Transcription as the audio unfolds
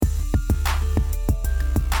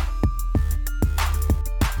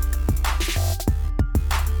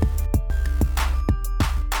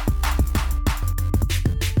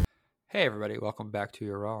Hey everybody, welcome back to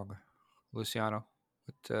You're Wrong. Luciano,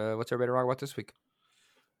 what's everybody wrong about this week?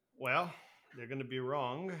 Well, they're going to be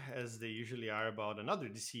wrong, as they usually are about another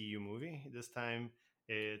DCEU movie. This time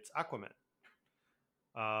it's Aquaman.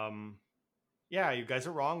 Um, yeah, you guys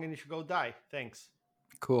are wrong and you should go die. Thanks.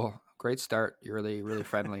 Cool, great start. You're really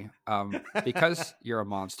friendly. Because you're a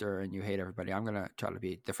monster and you hate everybody, I'm gonna try to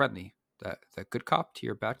be the friendly, the good cop to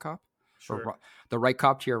your bad cop, or Sure. the right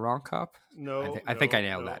cop to your wrong cop. No, I think I no,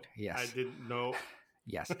 nailed no. that. I Yes, didn't know.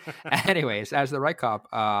 yes. Anyways, as the right cop,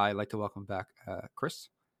 I'd like to welcome back Chris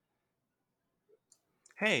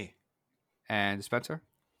Hey. and Spencer.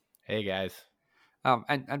 Hey guys.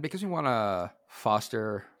 And because we want to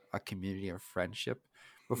foster a community of friendship,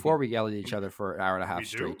 before we yell at each other for an hour and a half We do?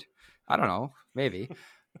 straight, I don't know, maybe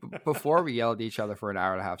before we yell at each other for an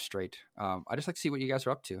hour and a half straight, I just like to see what you guys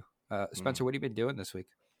are up to. Spencer, what have you been doing this week?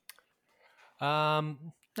 I've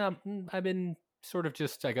been sort of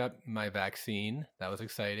just I got my vaccine. That was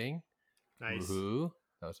exciting. Nice. Woohoo.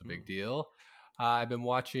 That was a big deal. I've been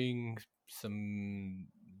watching the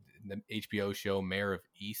HBO show Mayor of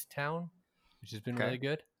Easttown, which has been Okay. really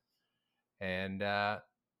good. And haven't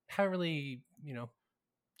really,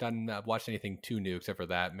 done watched anything too new except for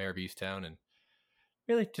that Mayor of Easttown, and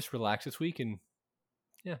really just relaxed this week and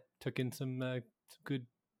yeah, took in some good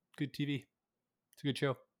TV. It's a good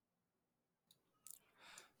show.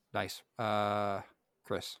 Nice.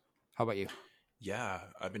 Chris, how about you? Yeah,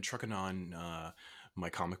 I've been trucking on my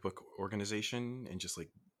comic book organization and just like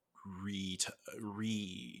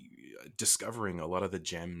rediscovering a lot of the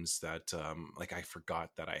gems that like I forgot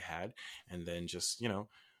that I had, and then just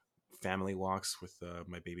family walks with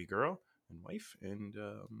my baby girl and wife, and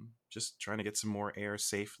just trying to get some more air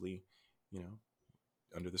safely,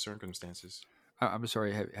 under the circumstances. I'm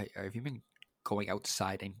sorry. Have you been going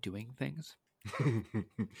outside and doing things?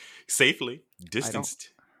 Safely distanced.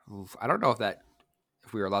 I don't know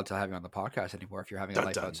if we were allowed to have you on the podcast anymore. If you're having a Dun,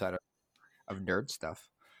 life dun. outside of nerd stuff,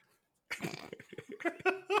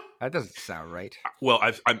 that doesn't sound right. Well,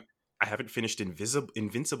 I haven't finished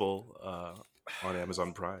Invincible on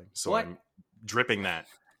Amazon Prime, so What? I'm dripping that.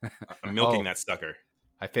 I'm milking that sucker.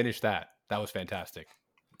 I finished that. That was fantastic.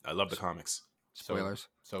 I love the comics. Spoilers.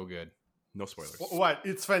 So good. No spoilers. What?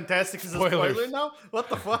 It's fantastic. Is a Spoilers. spoiler now? What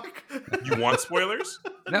the fuck? You want spoilers?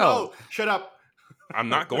 No. Shut up. I'm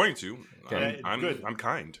not going to. Okay. Good. I'm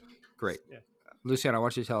kind. Great. Yeah. Luciano, I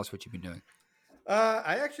want you to tell us what you've been doing.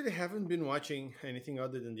 I actually haven't been watching anything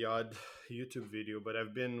other than the odd YouTube video, but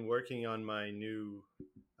I've been working on my new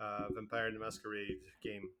Vampire the Masquerade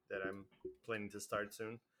game that I'm planning to start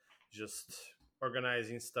soon. Just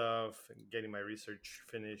organizing stuff and getting my research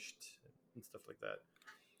finished and stuff like that.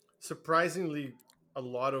 Surprisingly, a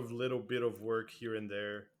lot of little bit of work here and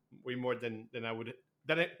there, way more than I would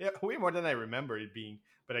way more than I remember it being.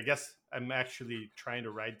 But I guess I'm actually trying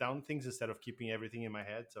to write down things instead of keeping everything in my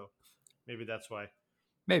head. So maybe that's why.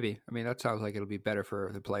 Maybe. I mean, that sounds like it'll be better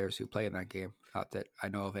for the players who play in that game. Not that I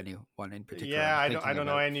know of anyone in particular. Yeah, I'm I thinking don't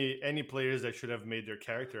know about. any players that should have made their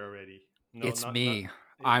character already. No, It's not, me. not-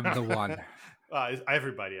 I'm the one. It's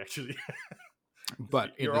everybody actually.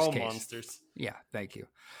 But in You're this all case, monsters. yeah. Thank you.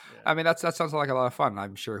 Yeah. I mean, that sounds like a lot of fun.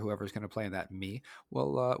 I'm sure whoever's going to play in that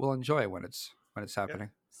will enjoy it when it's happening.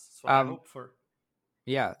 That's what I Um, hope for.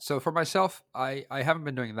 Yeah. So for myself, I haven't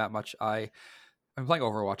been doing that much. I'm playing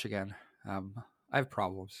Overwatch again. I have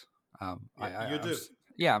problems. You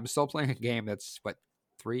do. I'm still playing a game that's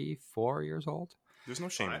 3-4 years old. There's no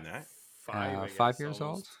shame in that. Five, I 5 guess, years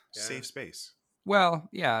almost. old. Yeah. Safe space. Well,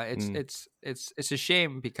 yeah, it's Mm. it's a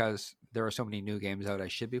shame because there are so many new games out I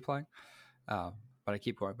should be playing, but I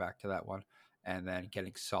keep going back to that one and then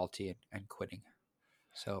getting salty and quitting.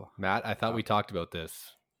 So, Matt, I thought we talked about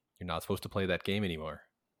this. You're not supposed to play that game anymore.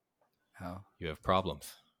 oh You have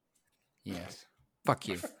problems. yes, fuck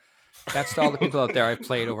you. That's to all the people out there I've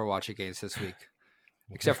played Overwatch against this week,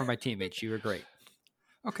 except for my teammates. You were great.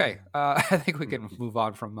 Okay, I think we can move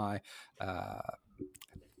on from my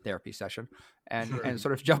therapy session and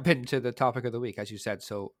sort of jump into the topic of the week, as you said.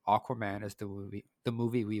 So, Aquaman is the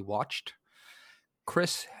movie we watched.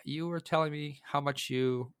 Chris, you were telling me how much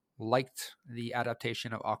you liked the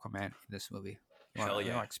adaptation of Aquaman in this movie. You Hell want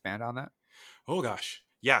yeah. to expand on that? Oh gosh.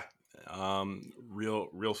 Yeah.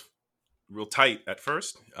 Real tight at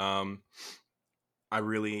first. I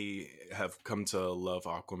really have come to love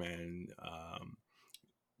Aquaman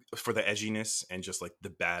for the edginess and just like the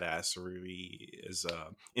badassery is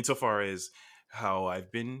insofar as how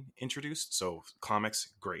I've been introduced. So comics,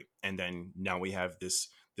 great. And then now we have this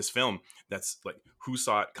film that's like, who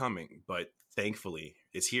saw it coming? But thankfully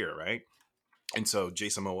it's here, right? And so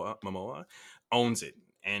Jason Momoa owns it.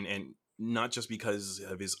 And not just because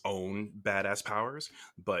of his own badass powers,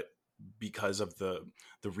 but because of the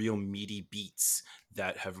real meaty beats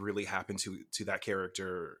that have really happened to that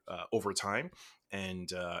character over time.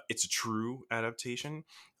 And it's a true adaptation.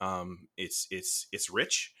 It's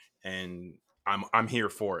rich, and I'm here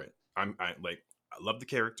for it. I love the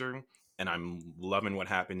character, and I'm loving what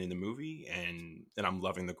happened in the movie, and I'm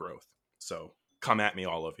loving the growth. So come at me,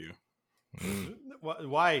 all of you.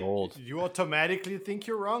 Why? Bold. You automatically think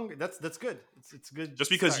you're wrong? That's good. It's good. Just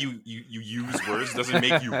because start. you use words doesn't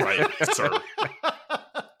make you right, sir.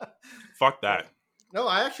 Fuck that. No,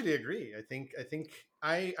 I actually agree. I think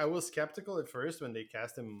I was skeptical at first when they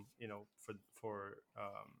cast him, for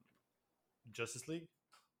Justice League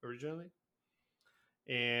originally,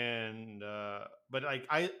 and but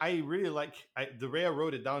I really like the way I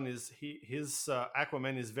wrote it down is his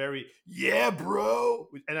Aquaman is very bro,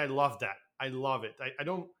 and I love that. I love it. I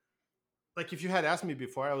don't like, if you had asked me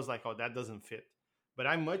before, I was like, oh, that doesn't fit, but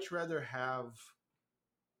I much rather have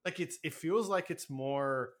like it feels like it's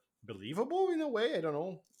more believable in a way. I don't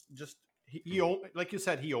know, just like you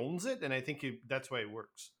said, he owns it, and I think that's why it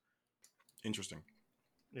works. Interesting.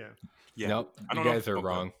 Yeah. Nope. I don't You guys know. are Okay.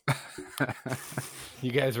 wrong.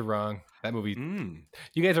 You guys are wrong. That movie.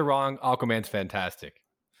 You guys are wrong. Aquaman's fantastic.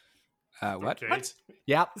 What? Okay. What?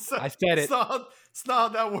 Yep. So- I said it. It's not how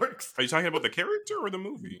that works. Are you talking about the character or the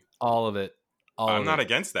movie? All of it. I'm not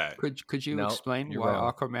against that. Could you No, explain you're why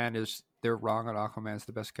wrong. Aquaman is they're wrong and Aquaman's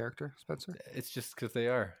the best character, Spencer? It's just because they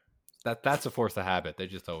are. That's a force of habit. They're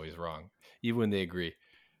just always wrong, even when they agree.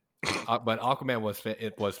 But Aquaman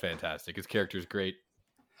was fantastic. His character is great.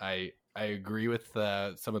 I agree with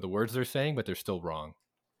some of the words they're saying, but they're still wrong.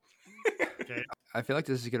 Okay. I feel like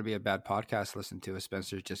this is going to be a bad podcast to listen to if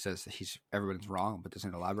Spencer just says that everyone's wrong but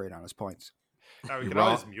doesn't elaborate on his points. Oh, we You're can wrong.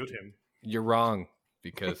 always mute him. You're wrong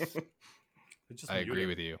because Just I mute agree him.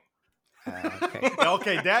 with you. Okay.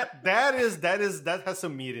 Okay, that has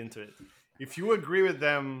some meat into it. If you agree with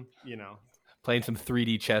them, Playing some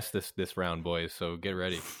 3D chess this round, boys. So get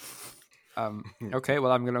ready. Okay,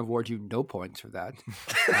 well, I'm going to award you no points for that.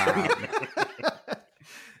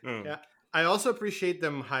 Yeah. I also appreciate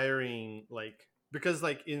them hiring because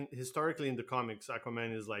historically in the comics,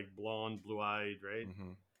 Aquaman is like blonde, blue-eyed, right?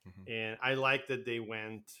 And I like that they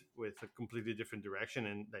went with a completely different direction,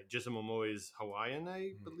 and like Jason Momoa is Hawaiian,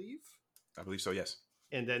 I believe. I believe so, yes.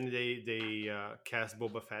 And then they cast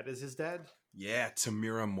Boba Fett as his dad. Yeah,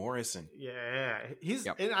 Tamira Morrison. Yeah, he's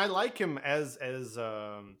Yep. and I like him as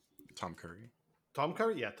Tom Curry. Tom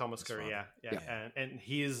Curry. Yeah, Thomas His Curry. father. Yeah. And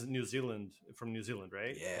he is from New Zealand,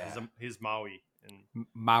 right? Yeah. he's Maui, and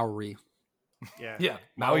Maori. yeah, Yeah,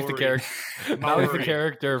 Maui's the Maori. character. Maui's the Maori.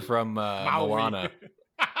 character from Maui. Moana.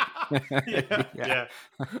 yeah.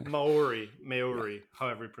 Maori,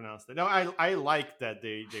 however you pronounce it. No, I like that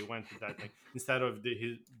they went with that, like instead of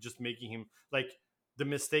just making him like the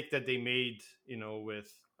mistake that they made,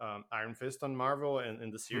 with Iron Fist on Marvel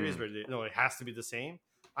and the series where it has to be the same.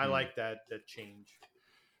 I like that change.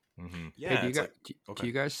 Mm-hmm. Yeah. Hey, it's do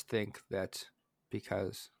you guys think that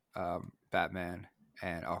because Batman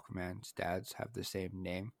and Aquaman's dads have the same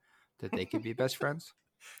name that they could be best friends?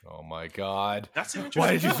 Oh my God! That's an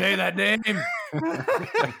Why did interesting. you say that name?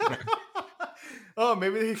 Oh,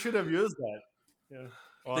 maybe he should have used that. Yeah,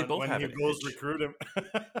 They both when have he an goes itch. recruit him.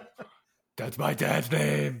 That's my dad's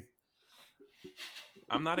name.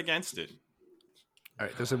 I'm not against it. All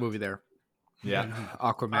right, there's a movie there. Yeah.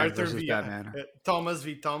 Aquaman Arthur versus v. Batman. Thomas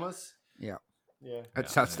v. Thomas. Yeah. Yeah, That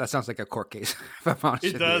sounds like a court case. If I'm honest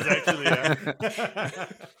it with does you. actually. Yeah.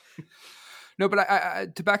 No, but I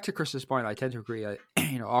to back to Chris's point, I tend to agree.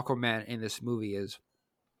 Aquaman in this movie is,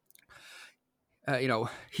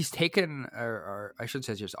 he's taken, or I shouldn't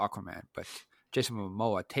say just Aquaman, but Jason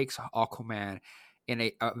Momoa takes Aquaman in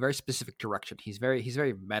a very specific direction. He's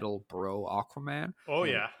very metal bro Aquaman, Oh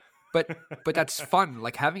yeah. but that's fun.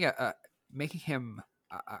 Like having making him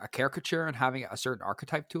a caricature and having a certain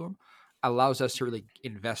archetype to him allows us to really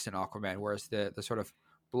invest in Aquaman. Whereas the sort of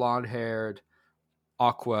blonde haired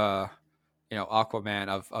Aquaman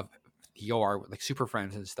of Yor, like Super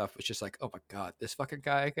Friends and stuff, was just like, oh my God, this fucking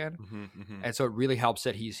guy again. And so it really helps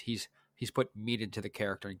that he's put meat into the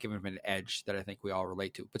character and given him an edge that I think we all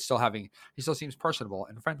relate to, but he still seems personable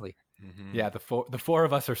and friendly. Yeah, the four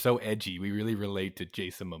of us are so edgy. We really relate to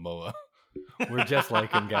Jason Momoa. We're just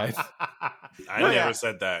like him, guys. I never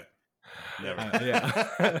said that. Never.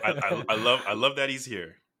 Yeah. I love that he's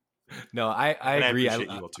here. No, I And agree. I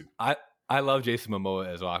appreciate you all too. I love Jason Momoa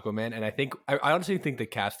as Aquaman, and I honestly think the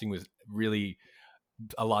casting was really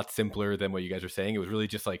a lot simpler than what you guys are saying. It was really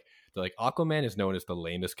just like Aquaman is known as the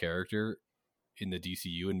lamest character in the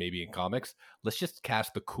DCU and maybe in comics. Let's just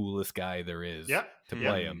cast the coolest guy there is Yeah. to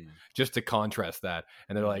play him, just to contrast that.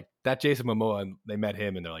 And they're like, that Jason Momoa, and they met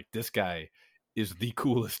him, and they're like, this guy is the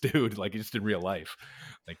coolest dude, like just in real life.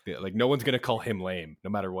 Like no one's gonna call him lame, no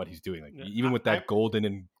matter what he's doing. Like even with that golden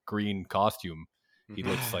and green costume, he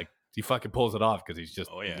looks like he fucking pulls it off because he's just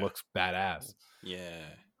he looks badass. Yeah.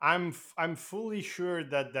 I'm fully sure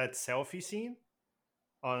that selfie scene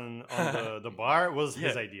on the bar was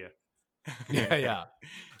his idea. Yeah.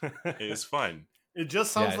 It was fun. It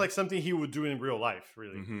just sounds like something he would do in real life,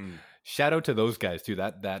 really. Shout out to those guys too.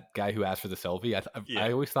 That guy who asked for the selfie,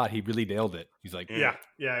 I always thought he really nailed it. He's like, yeah,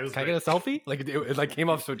 it was. Can I get a selfie? Like it like came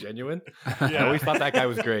off so genuine. I always thought that guy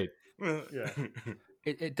was great. Yeah.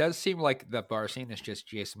 It does seem like the bar scene is just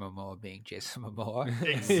Jason Momoa being Jason Momoa.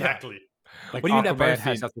 Exactly. Like, what do you mean that bar has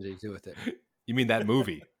scene nothing to do with it? You mean that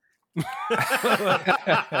movie?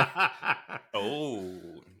 Oh,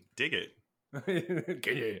 dig it.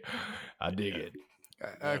 I dig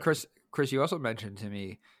it. Chris, you also mentioned to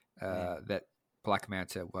me that Black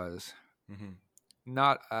Manta was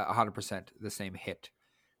not 100% the same hit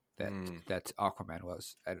that Aquaman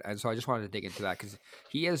was, and so I just wanted to dig into that because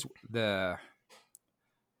he is the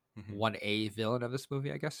 1A villain of this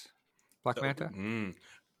movie, I guess. Black Manta.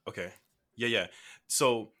 Okay. Yeah.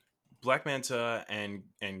 So Black Manta and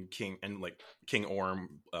King and like King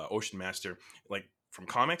Orm, Ocean Master, like from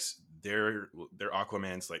comics, they're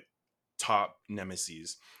Aquaman's like top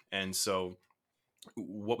nemesis, and so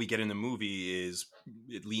what we get in the movie is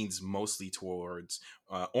it leans mostly towards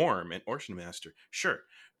Orm and Ocean Master, sure,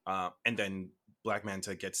 and then Black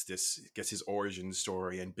Manta gets his origin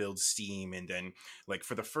story and builds steam, and then like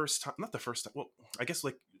for the first time, not the first time, well, I guess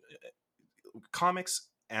like comics,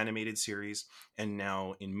 animated series, and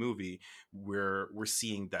now in movie, we're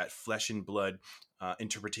seeing that flesh and blood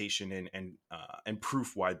interpretation and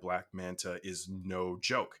proof why Black Manta is no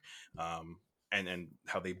joke, and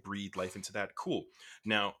how they breathe life into that. Cool.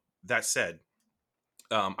 Now that said,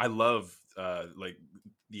 I love like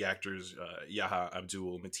the actors, Yaha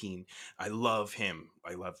Abdul Mateen. I love him.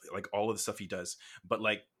 I love like all of the stuff he does. But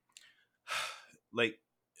like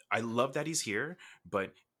I love that he's here,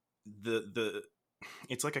 but the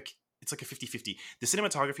it's like a 50-50. The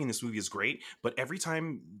cinematography in this movie is great, but every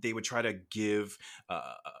time they would try to give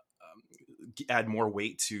add more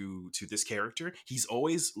weight to this character, he's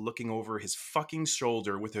always looking over his fucking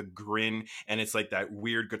shoulder with a grin, and it's like that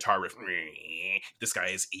weird guitar riff. This guy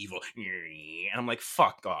is evil, and I'm like,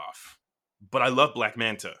 fuck off. But I love Black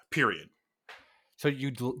Manta, period. So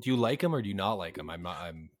do you like him or do you not like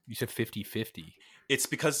him? You said 50-50. It's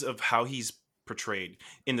because of how he's portrayed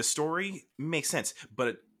in the story. Makes sense,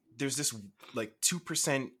 but there's this like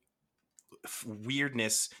 2%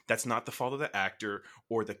 weirdness that's not the fault of the actor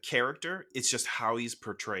or the character. It's just how he's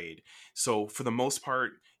portrayed. So for the most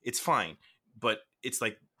part, it's fine, but it's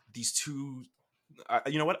like these two.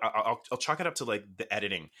 You know what? I'll chalk it up to like the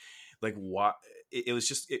editing. Like what? It was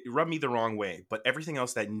just, it rubbed me the wrong way. But everything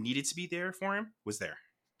else that needed to be there for him was there.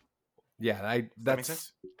 Yeah, that makes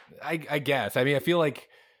sense. I guess. I mean, I feel like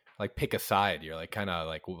pick a side. You're like kind of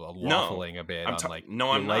like waffling a bit on like you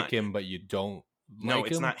like not. Him, but you don't. No,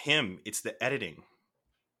 it's not him. It's the editing.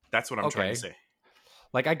 That's what I'm trying to say.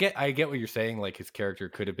 Like I get what you're saying. Like his character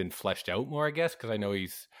could have been fleshed out more, I guess, because I know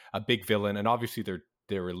he's a big villain, and obviously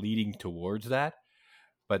they were leading towards that.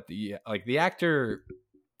 But the actor,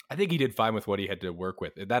 I think he did fine with what he had to work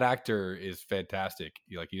with. That actor is fantastic.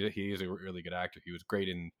 He is a really good actor. He was great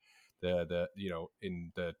in the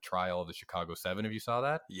in the trial of the Chicago 7. If you saw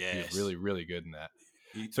that, yes, he was really, really good in that.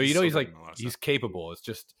 So he's capable. It's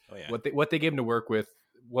just what they gave him to work with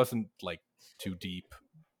wasn't like too deep,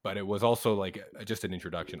 but it was also like just an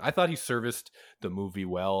introduction. I thought he serviced the movie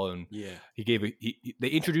well, and they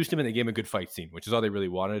introduced him and they gave him a good fight scene, which is all they really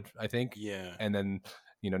wanted, I think. Yeah, and then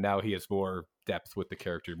now he has more depth with the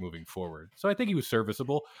character moving forward. So I think he was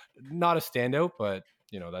serviceable, not a standout, but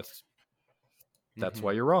that's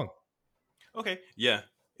why you're wrong. Okay, yeah,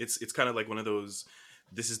 it's kind of like one of those.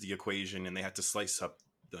 This is the equation, and they had to slice up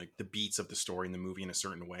like the beats of the story in the movie in a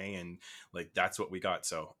certain way, and like that's what we got.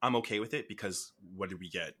 So I'm okay with it, because what did we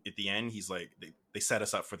get at the end? He's like, they set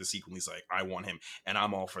us up for the sequel. He's like, I want him, and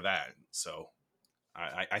I'm all for that. So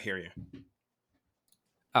I hear you.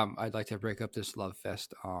 I'd like to break up this love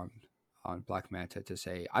fest on Black Manta to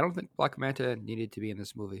say I don't think Black Manta needed to be in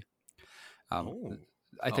this movie.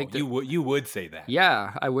 I think you would say that.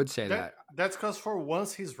 Yeah, I would say that. That's because for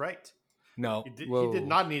once he's right. No, he did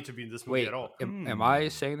not need to be in this movie at all. Am I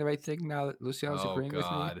saying the right thing now that Luciano's agreeing with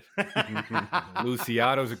me?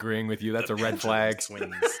 Luciano's agreeing with you. That's a red flag.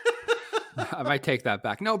 I might take that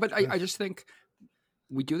back. No, but I just think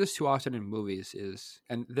we do this too often in movies.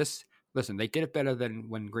 And this, listen, they did it better than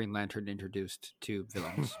when Green Lantern introduced two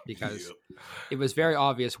villains because Yep. it was very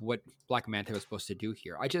obvious what Black Manta was supposed to do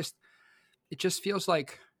here. It just feels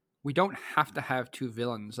like we don't have to have two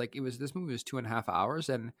villains. Like this movie was 2.5 hours,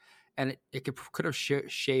 and it could have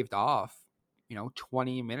shaved off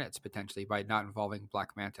 20 minutes potentially by not involving Black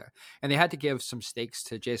Manta. And they had to give some stakes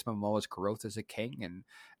to Jason Momoa's growth as a king, and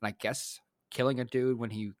I guess killing a dude when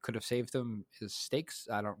he could have saved them is stakes.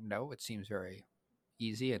 I don't know. It seems very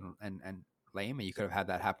easy and lame, and you could have had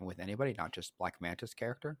that happen with anybody, not just Black Manta's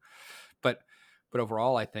character. But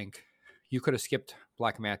overall, I think you could have skipped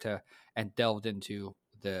Black Manta and delved into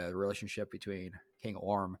the relationship between King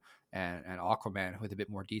Orm and Aquaman with a bit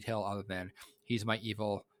more detail, other than he's my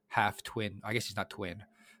evil half twin. I guess he's not twin,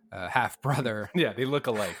 half brother. Yeah, they look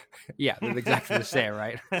alike. Yeah, they're exactly the same,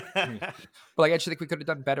 right? But I actually think we could have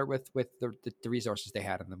done better with the resources they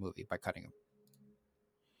had in the movie by cutting them.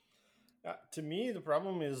 To me, the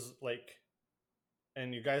problem is like,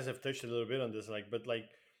 and you guys have touched a little bit on this, like, but like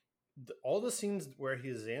all the scenes where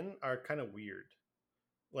he's in are kind of weird.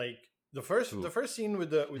 Like the first scene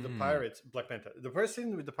with the pirates, Black Manta. The first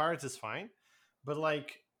scene with the pirates is fine, but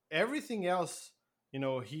like everything else,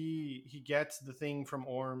 he gets the thing from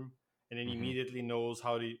Orm, and then immediately knows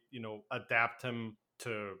how to adapt him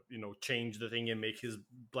to change the thing and make his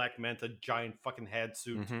Black Manta giant fucking head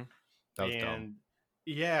suit. That was dumb.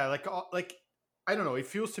 Yeah, like I don't know. It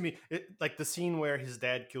feels to me like the scene where his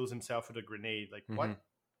dad kills himself with a grenade. Like what?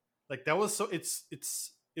 Like that was so.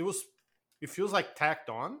 It feels like tacked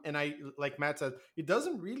on, and I like Matt said, it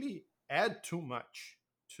doesn't really add too much.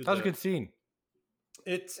 That was a good scene.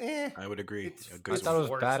 It's I would agree. I thought it was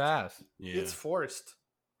forced. badass. Yeah. It's forced.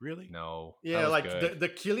 Really? No. Yeah, like the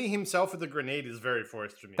killing himself with the grenade is very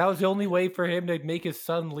forced to me. That was the only way for him to make his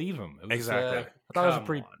son leave him. It was, Exactly. I thought it was a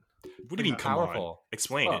pretty. What do you mean? Come powerful. on.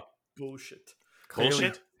 Explain it. Bullshit.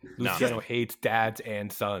 Bullshit. Luciano hates dads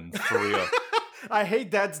and sons. For real. I hate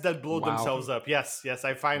dads that blow themselves up. Yes,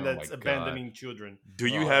 I find Oh that's my abandoning children. Do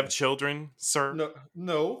you have children, sir?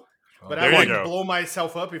 No. But There I you would go. blow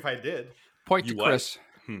myself up if I did. Point You to what? Chris.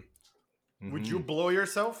 Would you blow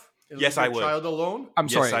yourself? And Yes, leave I your would. Child alone? I'm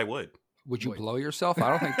sorry. Yes, I would. Would you blow yourself? I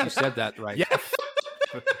don't think you said that right. Yes.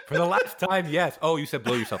 For the last time, yes. Oh, you said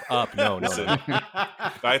blow yourself up. No. Listen,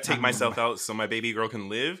 if I take myself out so my baby girl can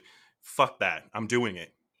live, fuck that. I'm doing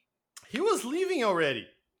it. He was leaving already.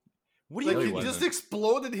 What do you Like mean? he just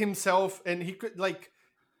exploded himself, and he could like.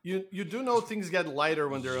 You do know things get lighter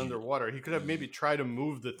when they're underwater. He could have maybe tried to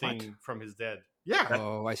move the thing from his dad. Yeah.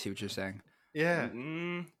 Oh, I see what you're saying. Yeah.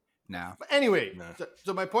 No. But anyway, Nah.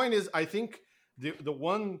 so my point is, I think the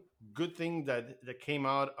one good thing that came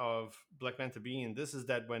out of Black Manta being in this is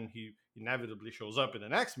that when he inevitably shows up in the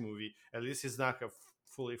next movie, at least he's not a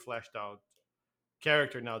fully fleshed out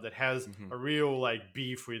character now that has a real like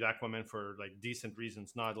beef with Aquaman for like decent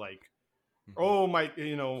reasons, not like oh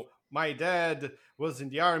my dad was in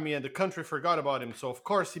the army and the country forgot about him, so of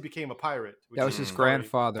course he became a pirate. That was his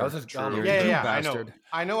grandfather. That was his True. Yeah, You Yeah, bastard.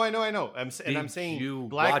 I know. I'm you saying watch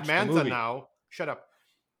Black the Manta movie? now. Shut up.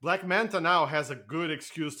 Black Manta now has a good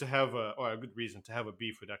excuse to have a good reason to have a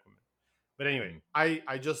beef with Aquaman. But anyway,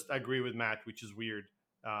 I just agree with Matt, which is weird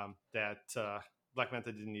that Black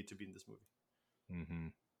Manta didn't need to be in this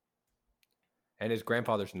movie. And his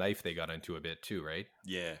grandfather's knife they got into a bit too, right?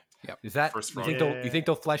 Yeah. Is that First you front. think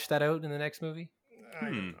they'll flesh that out in the next movie? I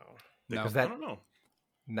don't know. No. Because I that don't know.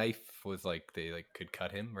 knife was like they like could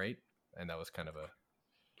cut him, right? And that was kind of a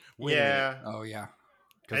Wait a minute. Yeah. Oh yeah.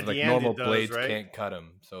 because At like the end normal it does, blades right? can't cut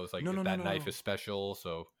him. So it's like No, if no, that no, knife no. is special.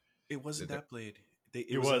 So It wasn't Did that blade. It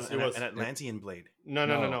It was was. an Atlantean blade. No.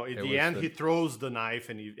 No, At it the was end, the- he throws the knife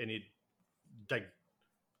and he like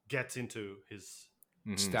gets into his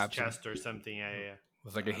Stabs him. chest or something. Yeah. it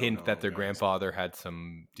was like I a don't hint that know, their guys. grandfather had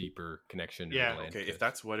some deeper connection. to Yeah. Atlantis. Okay, if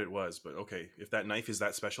that's what it was, but okay, if that knife is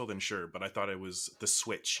that special, then sure. But I thought it was the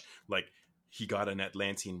switch. Like he got an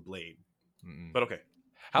Atlantean blade. Mm-mm. But okay.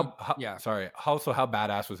 How Yeah. Sorry. Also, how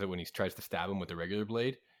badass was it when he tries to stab him with the regular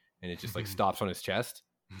blade and it just like stops on his chest?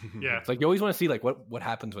 Yeah. It's like you always want to see like what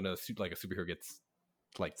happens when a superhero gets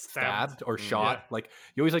like stabbed or shot. Yeah. Like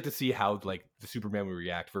you always like to see how like the Superman would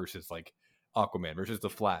react versus like Aquaman versus the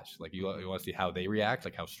Flash. Like you want to see how they react,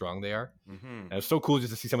 like how strong they are. And it's so cool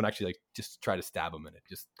just to see someone actually like just try to stab him and it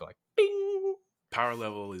just go like bing. Power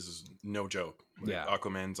level is no joke. Like, Yeah.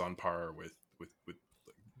 Aquaman's on par with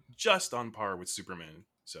just on par with Superman.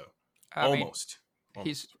 So I mean, almost.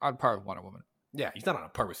 he's on par with Wonder Woman. Yeah, he's not on a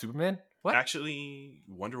par with Superman. What? Actually,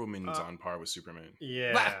 Wonder Woman's on par with Superman.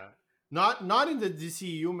 Yeah. Not in the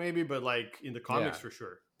DCEU maybe, but like in the comics Yeah. for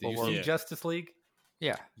sure. Did you Or- see Yeah. Justice League?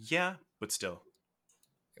 Yeah. Yeah, but still.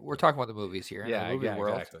 We're talking about the movies here. In the movie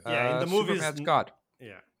world, exactly. Yeah, in the movies, Superman's God.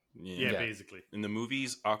 Yeah, basically. In the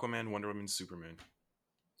movies, Aquaman, Wonder Woman, Superman.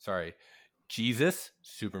 Sorry, Jesus,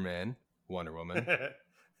 Superman, Wonder Woman.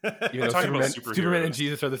 We're talking about Superman and superheroes.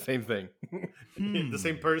 Jesus are the same thing. The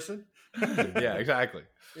same person. Yeah, exactly.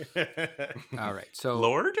 All right, so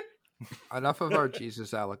Lord? enough of our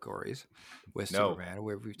Jesus allegories with No. Superman.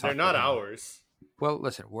 We've talked They're not about him. ours. Well,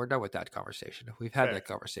 listen, we're done with that conversation. We've had Fair. that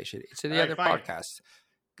conversation. It's in the All other right, fine. podcast.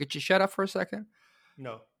 Could you shut up for a second?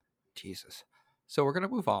 No. Jesus. So we're going to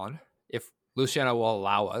move on. If Luciana will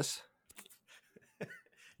allow us.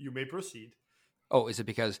 You may proceed. Oh, is it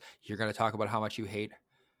because you're going to talk about how much you hate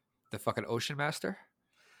the fucking Ocean Master?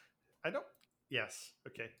 I don't. Yes.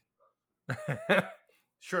 Okay.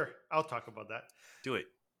 Sure. I'll talk about that. Do it.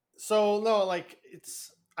 So no, like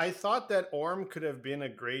it's. I thought that Orm could have been a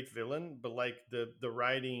great villain, but like the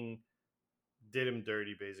writing did him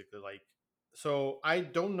dirty, basically. Like, so I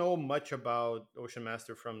don't know much about Ocean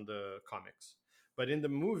Master from the comics, but in the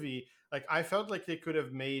movie, like I felt like they could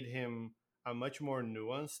have made him a much more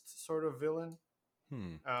nuanced sort of villain.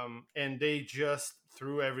 And they just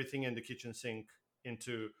threw everything in the kitchen sink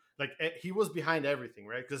into like he was behind everything,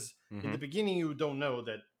 right? Because in the beginning you don't know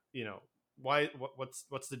that, you know,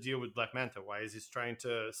 what's the deal with Black Manta? Why is he trying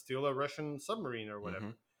to steal a Russian submarine or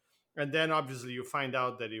whatever? And then obviously you find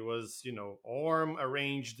out that it was, you know, Orm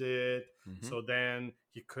arranged it, so then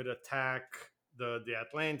he could attack the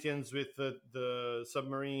Atlanteans with the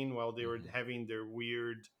submarine while they were having their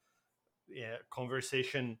weird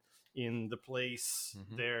conversation in the place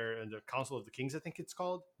there, in the Council of the Kings, I think it's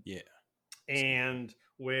called. Yeah. And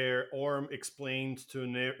where Orm explained to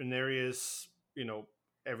Nereus, you know,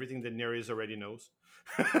 everything that Nereus already knows.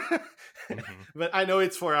 But I know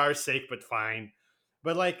it's for our sake, but fine.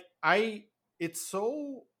 But like, it's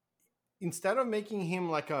so, instead of making him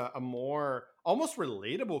like a more almost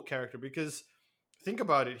relatable character, because think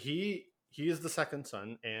about it, he is the second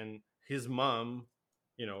son, and his mom,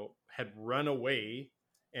 you know, had run away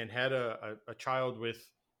and had a child with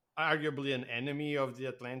arguably an enemy of the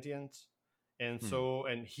Atlanteans. And so,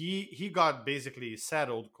 and he got basically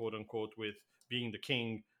settled, quote unquote, with being the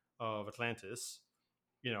king of Atlantis,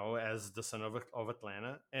 you know, as the son of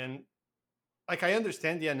Atlanta. And like, I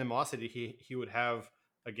understand the animosity he would have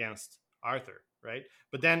against Arthur, right?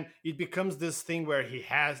 But then it becomes this thing where he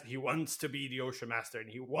wants to be the Ocean Master, and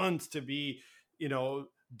he wants to be, you know,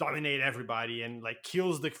 dominate everybody, and like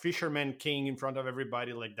kills the fisherman king in front of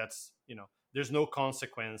everybody. Like, that's, you know, there's no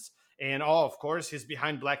consequence. And of course he's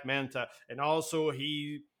behind Black Manta, and also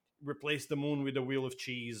he replaced the moon with a wheel of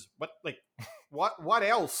cheese. But like, what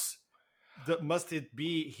else must it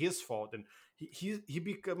be his fault? And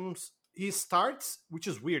he starts, which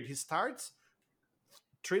is weird, he starts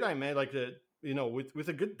three-dimensional, like the, you know, with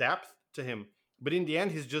a good depth to him, but in the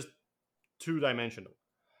end he's just two-dimensional.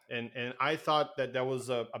 And I thought that was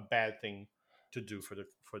a bad thing to do for the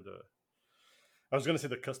I was gonna say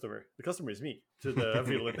the customer is me, to the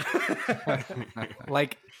villain.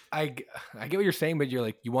 Like, I get what you're saying, but you're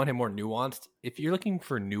like, you want him more nuanced. If you're looking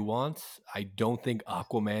for nuance, I don't think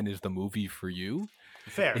Aquaman is the movie for you.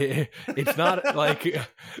 Fair. It's not like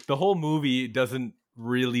the whole movie doesn't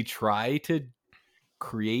really try to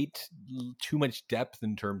create too much depth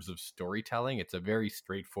in terms of storytelling. It's a very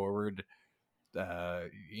straightforward,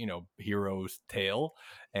 you know, hero's tale,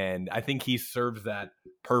 and I think he serves that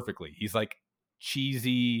perfectly. He's like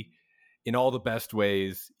cheesy in all the best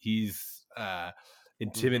ways. He's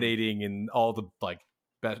intimidating in all the like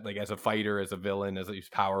best, like as a fighter, as a villain, as he's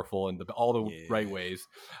powerful in all the right ways.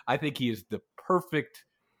 I think he is the perfect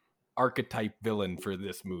archetype villain for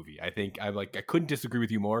this movie. I think I couldn't disagree with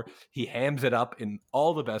you more. He hams it up in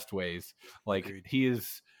all the best ways. Like, agreed. He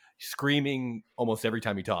is screaming almost every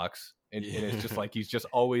time he talks. And it's just like he's just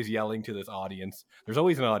always yelling to this audience. There's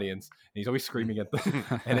always an audience, and he's always screaming at them,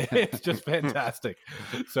 and it's just fantastic.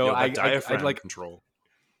 So I like control.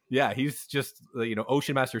 Yeah, he's just, you know,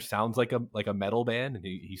 Ocean Master sounds like a metal band, and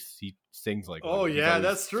he sings like, oh yeah,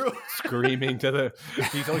 that's true. Screaming to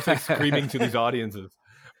he's always like screaming to these audiences.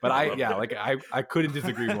 But I couldn't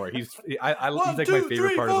disagree more. He's like my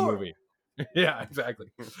favorite part of the movie. Yeah, exactly.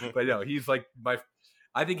 But no, he's like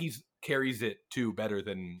I think he's carries it too better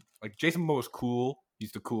than, like, Jason Momoa is cool.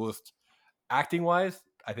 He's the coolest acting wise.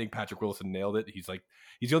 I think Patrick Wilson nailed it. He's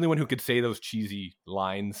the only one who could say those cheesy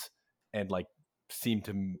lines and like seem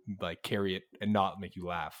to like carry it and not make you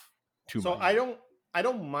laugh too much. So I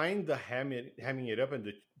don't mind the hamming it up and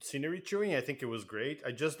the scenery chewing. I think it was great.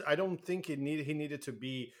 I don't think he needed to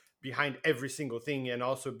be behind every single thing and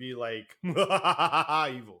also be like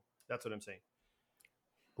evil. That's what I'm saying.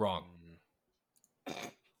 Wrong.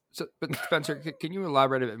 So, but Spencer, can you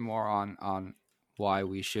elaborate a bit more on why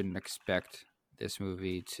we shouldn't expect this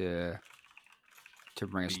movie to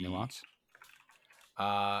bring us The- nuance?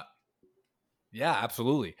 Yeah,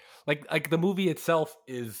 absolutely. Like the movie itself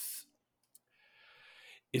is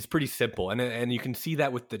pretty simple, and you can see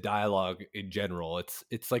that with the dialogue in general.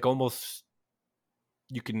 It's like almost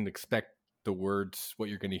you can expect the words what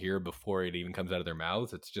you're going to hear before it even comes out of their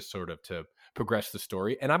mouths. It's just sort of to progress the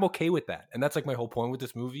story, and I'm okay with that. And that's like my whole point with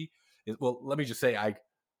this movie. Well, let me just say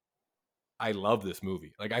I love this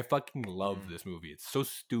movie. Like I fucking love this movie. It's so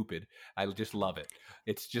stupid. I just love it.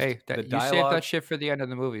 It's just Hey, the you dialogue. saved that shit for the end of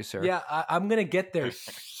the movie, sir. Yeah, I'm gonna get there,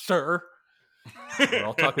 sir. We're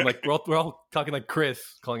all talking like we're all talking like Chris,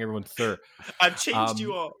 calling everyone sir. I've changed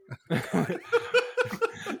you all.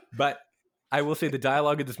 But I will say the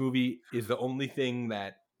dialogue in this movie is the only thing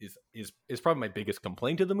that is probably my biggest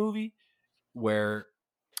complaint of the movie. Where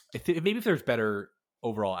maybe if there's better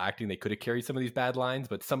overall acting, they could have carried some of these bad lines.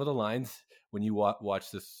 But some of the lines when you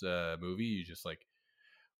watch this movie, you just like,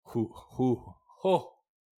 oh,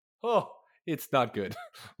 it's not good.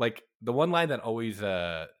 Like the one line that always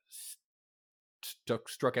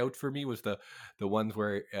struck out for me was the ones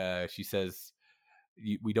where she says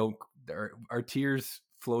we don't our tears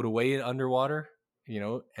float away underwater,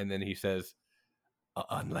 and then he says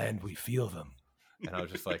on land we feel them, and I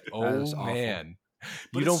was just like, oh man,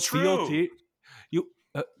 But you don't feel you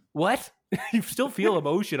what? You still feel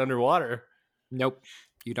emotion underwater. Nope,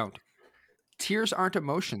 you don't. Tears aren't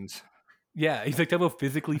emotions. Yeah, he's like talking about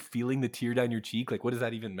physically feeling the tear down your cheek. Like, what does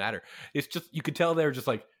that even matter? It's just you could tell they're just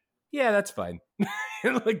like, yeah, that's fine.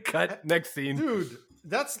 And like, cut, next scene. Dude,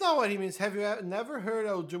 that's not what he means. Have you never heard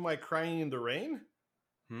I'll do my crying in the rain?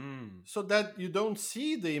 So that you don't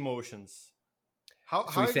see the emotions. How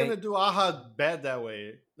are you gonna do aha bad that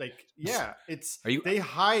way? Like, yeah, they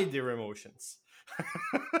hide their emotions.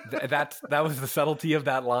 That was the subtlety of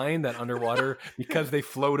that line, that underwater, because they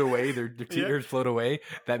float away, their tears float away.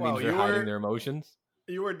 That means they're hiding their emotions.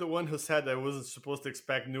 You were the one who said I wasn't supposed to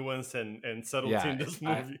expect nuance and subtlety in this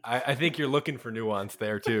movie. I think you're looking for nuance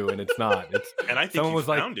there too, and it's not. And I think someone was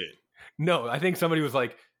found it. No, I think somebody was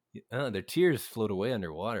like, their tears float away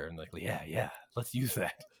underwater, and like, yeah, let's use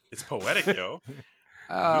that. It's poetic, yo.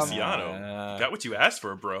 Luciano, got what you asked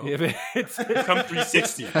for, bro. It's come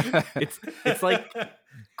 360. It's like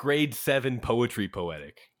grade 7 poetry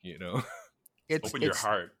poetic, Open your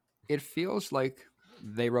heart. It feels like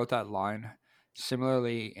they wrote that line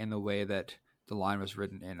similarly in the way that the line was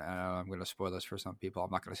written in. I'm going to spoil this for some people.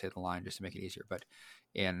 I'm not going to say the line just to make it easier, but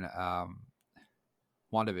in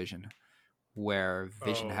WandaVision, where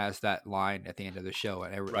Vision has that line at the end of the show,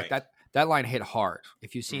 and like that line hit hard.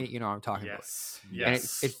 If you've seen it, you know what I'm talking about.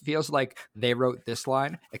 Yes. And it feels like they wrote this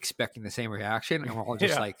line expecting the same reaction, and we're all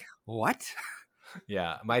just like, what?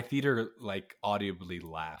 Yeah, my theater like audibly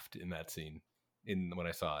laughed in that scene when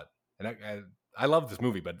I saw it, and I love this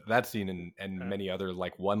movie, but that scene and many other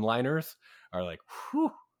like one-liners are like,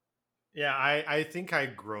 whew. Yeah, I think I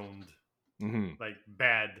groaned like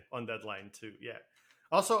bad on that line too. Yeah.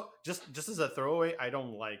 Also, just as a throwaway, I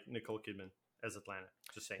don't like Nicole Kidman as Atlanta.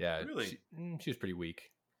 Just saying. Yeah, really, she was pretty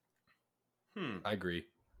weak. I agree.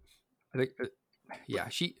 I think,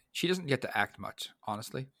 she doesn't get to act much,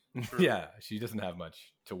 honestly. Yeah, she doesn't have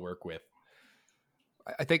much to work with.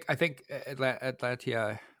 I think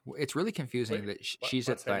Atlantia. It's really confusing that she's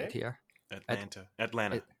Atlantia.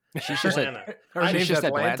 Atlanta. She's just Atlanta. She's just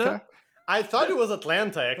Atlanta. I thought it was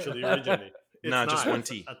Atlanta actually originally. No, just one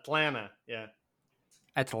T. Atlanta. Yeah.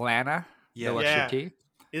 Atlanta. Yeah. No extra T.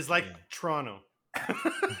 It's like Toronto.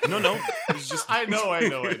 No. It's just I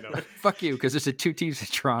know. Fuck you, because there's a 2 T's in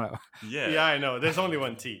Toronto. Yeah, I know. There's only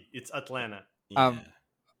one T. It's Atlanta. Yeah.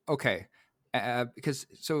 Okay. Because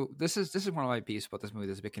this is one of my beefs about this movie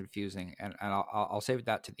that's a bit confusing, and I'll save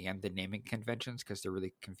that to the end, the naming conventions, because they're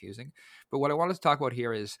really confusing. But what I wanted to talk about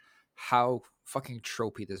here is how fucking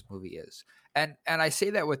tropey this movie is, and I say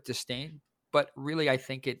that with disdain, but really I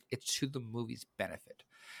think it's to the movie's benefit.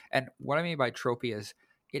 And what I mean by tropey is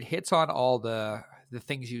it hits on all the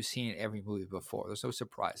things you've seen in every movie before. There's no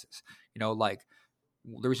surprises, like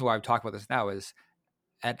the reason why I'm talking about this now is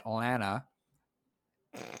Atlanta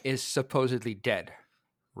is supposedly dead,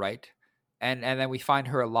 right? And then we find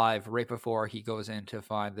her alive right before he goes in to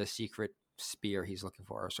find the secret spear he's looking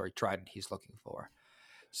for, trident he's looking for.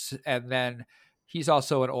 And then he's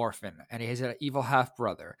also an orphan, and he has an evil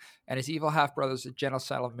half-brother. And his evil half-brother is a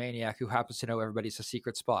genocidal maniac who happens to know everybody's a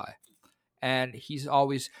secret spy. And he's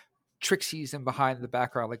always tricksies him behind the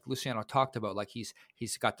background, like Luciano talked about. Like he's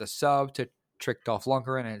got the sub to trick Dolph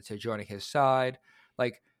Lundgren into joining his side.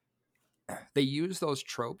 Like, they use those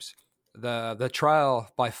tropes the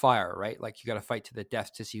trial by fire, right? Like you got to fight to the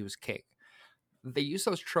death to see who's king. They use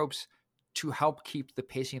those tropes to help keep the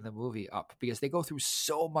pacing of the movie up because they go through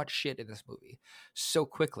so much shit in this movie so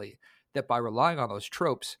quickly that by relying on those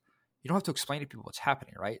tropes, you don't have to explain to people what's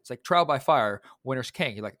happening, right? It's like trial by fire, winner's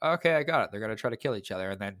king. You're like, okay, I got it. They're going to try to kill each other.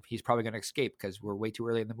 And then he's probably going to escape because we're way too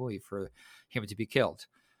early in the movie for him to be killed.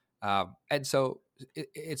 And so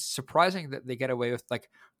it's surprising that they get away with, like,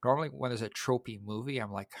 normally when there's a tropey movie,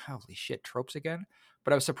 I'm like, holy shit, tropes again.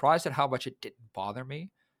 But I was surprised at how much it didn't bother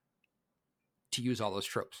me to use all those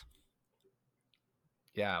tropes.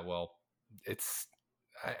 Yeah, well, it's,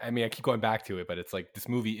 I mean, I keep going back to it, but it's like this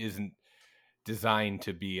movie isn't designed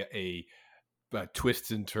to be a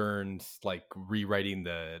twists and turns, like rewriting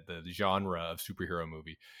the genre of superhero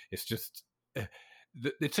movie. It's just,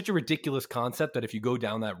 it's such a ridiculous concept that if you go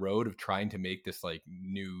down that road of trying to make this like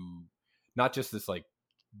new, not just this like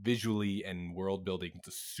visually and world building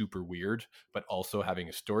super weird, but also having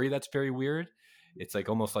a story that's very weird, it's like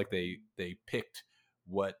almost like they picked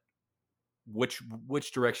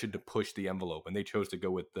which direction to push the envelope, and they chose to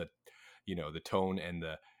go with the, you know, the tone and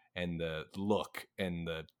the look and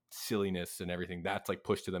the silliness and everything that's like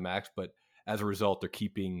pushed to the max. But as a result, they're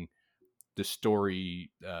keeping the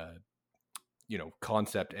story, you know,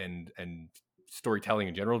 concept and storytelling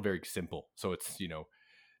in general very simple. So it's, you know,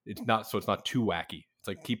 it's not too wacky. It's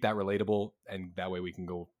like keep that relatable, and that way we can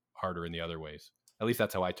go harder in the other ways. At least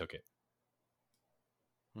that's how I took it.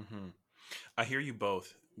 Mm-hmm. I hear you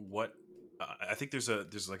both. What I think there's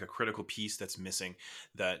like a critical piece that's missing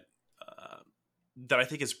that I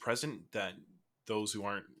think is present, that those who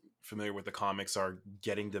aren't familiar with the comics are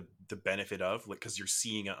getting the benefit of, like, because you're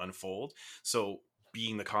seeing it unfold. So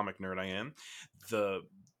being the comic nerd I am, the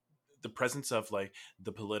presence of like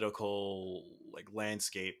the political like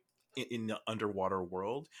landscape in the underwater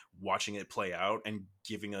world, watching it play out and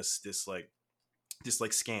giving us this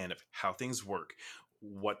scan of how things work,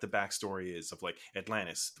 what the backstory is of like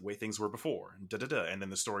Atlantis, the way things were before, and then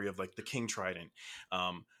the story of like the King Trident,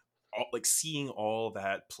 like seeing all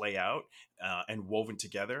that play out and woven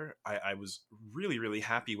together. I was really, really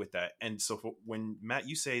happy with that. And so when Matt,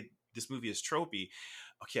 you say this movie is tropey,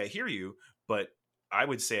 okay, I hear you, but I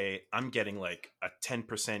would say I'm getting like a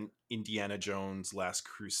 10% Indiana Jones Last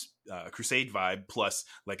Crusade vibe, plus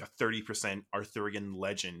like a 30% Arthurian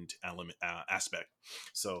legend element aspect.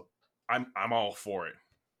 So I'm all for it.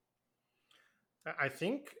 I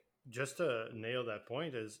think, just to nail that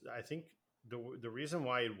point, is I think the reason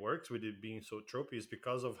why it works with it being so tropey is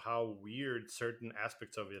because of how weird certain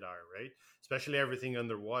aspects of it are, right? Especially everything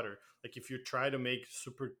underwater. Like if you try to make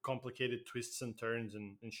super complicated twists and turns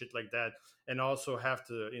and shit like that, and also have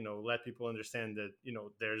to, you know, let people understand that, you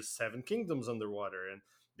know, there's 7 kingdoms underwater and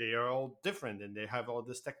they are all different and they have all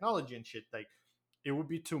this technology and shit, like it would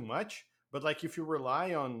be too much. But like if you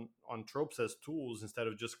rely on tropes as tools instead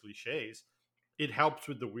of just cliches, it helps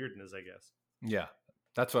with the weirdness, I guess. Yeah,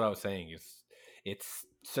 that's what I was saying. It's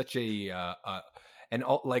such a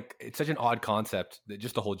like it's such an odd concept, that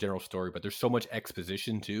just the whole general story. But there's so much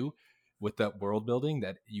exposition too with that world building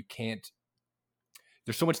that you can't.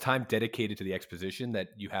 There's so much time dedicated to the exposition that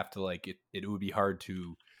you have to like it. It would be hard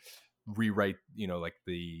to rewrite, you know, like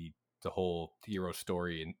the whole hero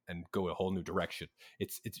story and go a whole new direction.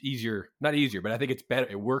 It's easier, not easier, but I think it's better.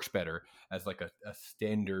 It works better as like a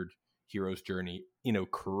standard hero's journey, you know,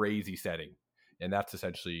 crazy setting, and that's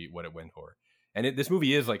essentially what it went for. And this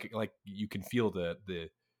movie is like you can feel the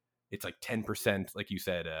it's like 10%, like you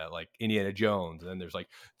said, like Indiana Jones, and then there's like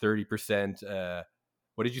 30%.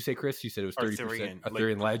 What did you say, Chris? You said it was 30%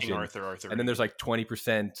 Arthurian like legend, Arthur. and then there's like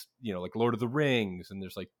 20%, you know, like Lord of the Rings, and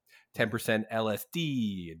there's like 10%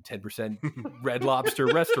 LSD and 10% Red Lobster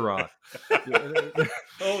restaurant.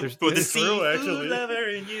 There's the seafood actually lover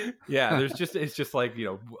in you. Yeah, it's just like, you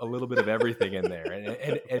know, a little bit of everything in there,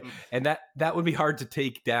 and that would be hard to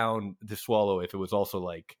take down to swallow if it was also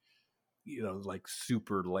like, you know, like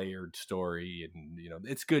super layered story, and you know,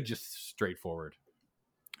 it's good just straightforward.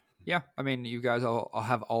 Yeah, I mean, you guys all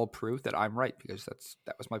have all proved that I'm right, because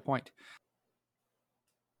that was my point.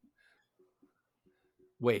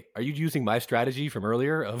 Wait, are you using my strategy from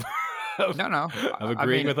earlier of No, of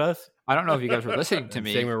agreeing with us? I don't know if you guys were listening to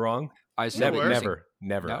me. Saying we're wrong? I said never.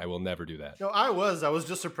 No. I will never do that. No, I was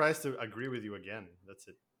just surprised to agree with you again. That's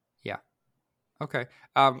it. Yeah. Okay.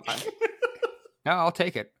 No, I'll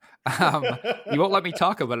take it. You won't let me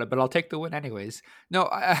talk about it, but I'll take the win anyways. No,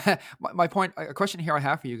 my point, a question here I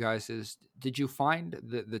have for you guys is, did you find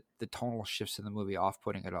the tonal shifts in the movie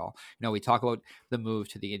off-putting at all? You know, we talk about the move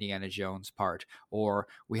to the Indiana Jones part, or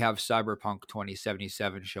we have Cyberpunk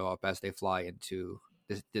 2077 show up as they fly into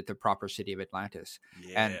the proper city of Atlantis.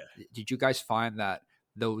 Yeah. And did you guys find that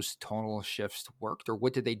those tonal shifts worked, or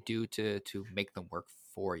what did they do to make them work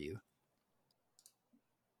for you?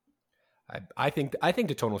 I think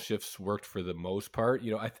the tonal shifts worked for the most part.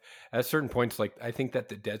 At certain points, like I think that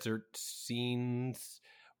the desert scenes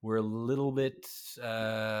were a little bit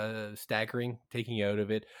staggering, taking you out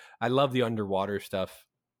of it. I love the underwater stuff,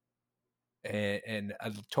 and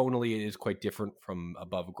tonally it is quite different from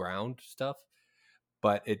above ground stuff.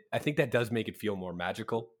 But I think that does make it feel more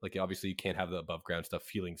magical. Like obviously you can't have the above ground stuff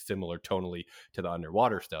feeling similar tonally to the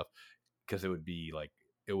underwater stuff, because it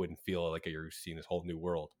wouldn't feel like you're seeing this whole new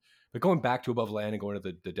world. But going back to above land and going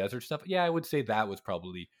to the desert stuff, yeah, I would say that was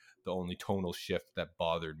probably the only tonal shift that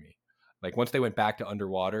bothered me. Like once they went back to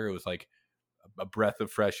underwater, it was like a breath of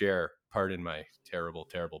fresh air. Pardon my terrible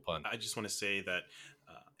pun. I just want to say that,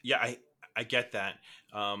 I get that.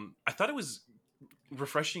 I thought it was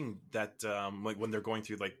refreshing that like when they're going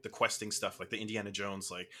through like the questing stuff, like the Indiana Jones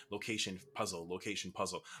like location puzzle,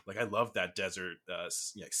 like I love that desert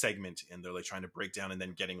segment, and they're like trying to break down and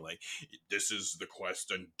then getting like, this is the quest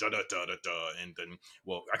and da da da da da, and then,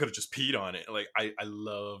 well, I could have just peed on it. Like I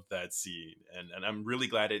love that scene, and I'm really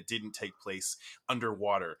glad it didn't take place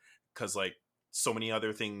underwater, because like so many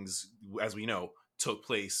other things, as we know, took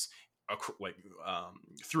place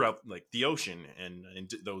throughout like the ocean and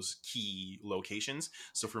those key locations.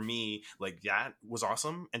 So for me, like that was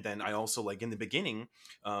awesome. And then I also like in the beginning,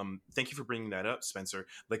 thank you for bringing that up, Spencer,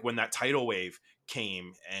 like when that tidal wave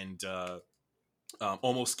came and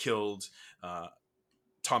almost killed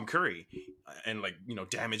Tom Curry, and like, you know,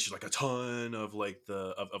 damaged like a ton of like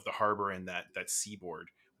the harbor and that seaboard.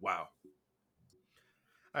 Wow.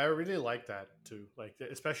 I really like that too. Like,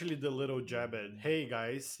 especially the little jab at, hey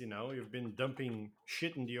guys, you know, you've been dumping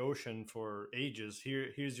shit in the ocean for ages.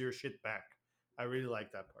 Here's your shit back. I really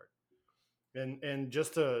like that part. And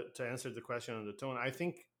just to answer the question on the tone, I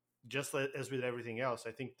think just as with everything else,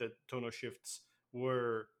 I think the tonal shifts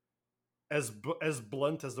were as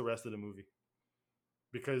blunt as the rest of the movie,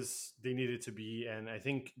 because they needed to be. And I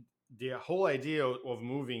think the whole idea of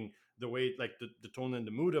moving the way, like the tone and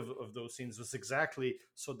the mood of those scenes was exactly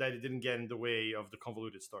so that it didn't get in the way of the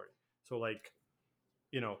convoluted story. So like,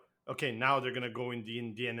 you know, okay, now they're gonna go in the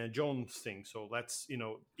Indiana Jones thing. So let's, you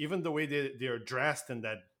know, even the way they are dressed and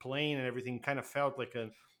that plane and everything kind of felt like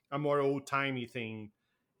a more old timey thing,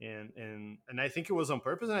 and I think it was on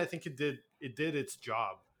purpose, and I think it did its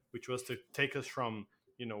job, which was to take us from,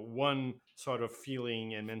 you know, one sort of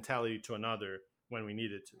feeling and mentality to another when we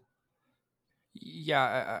needed to.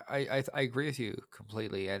 Yeah, I agree with you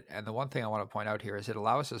completely. And the one thing I want to point out here is it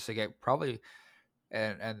allows us to get probably,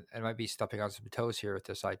 and might be stepping on some toes here with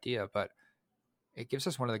this idea, but it gives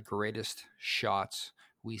us one of the greatest shots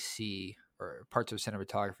we see, or parts of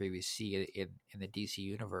cinematography we see in the DC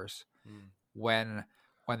universe, when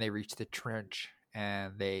they reach the trench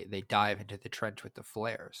and they dive into the trench with the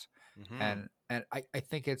flares. And I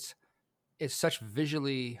think it's such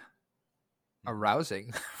visually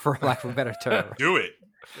arousing, for lack of a better term. Do it.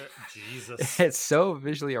 Jesus. It's so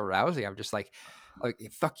visually arousing. I'm just like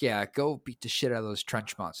fuck yeah, go beat the shit out of those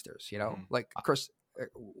trench monsters, you know? Like, Chris,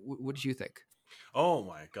 what did you think? Oh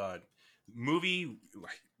my god, movie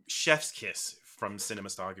like chef's kiss from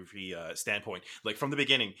cinematography standpoint, like from the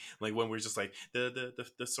beginning, like when we're just like the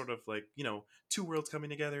sort of like, you know, two worlds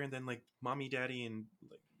coming together, and then like mommy, daddy, and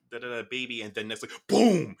like baby, and then it's like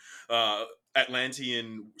boom,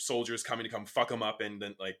 Atlantean soldiers coming to come fuck them up, and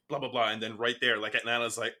then like blah blah blah, and then right there, like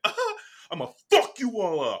Atlanta's like, I'm gonna fuck you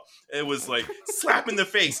all up. It was like slap in the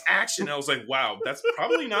face action. I was like, wow, that's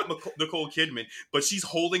probably not Nicole Kidman, but she's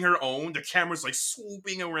holding her own. The camera's like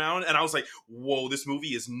swooping around, and I was like, whoa, this movie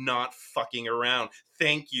is not fucking around.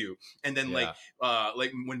 Thank you. And then like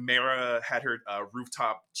when Mara had her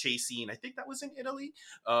rooftop chase scene, I think that was in Italy.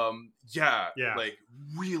 Yeah, like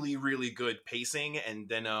really really good pacing, and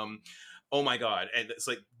then oh my god, and it's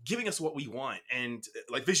like giving us what we want, and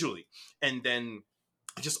like visually, and then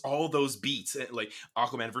just all those beats, like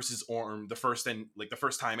Aquaman versus Orm the first time,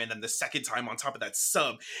 and then the second time on top of that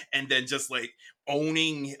sub, and then just like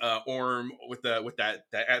owning Orm with that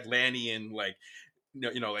Atlantean like,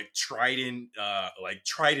 you know, like trident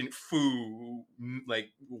foo, like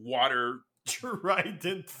water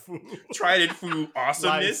Trident foo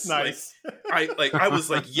awesomeness. Nice. Like I was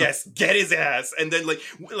like, yes, get his ass. And then like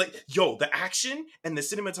yo, the action and the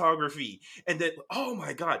cinematography, and then oh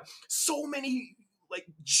my god, so many like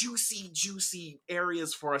juicy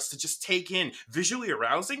areas for us to just take in, visually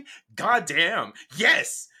arousing. God damn,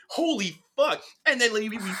 yes, holy fuck. And then like,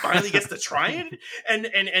 he finally gets to try it, and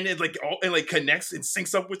it like connects and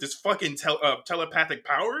syncs up with his fucking telepathic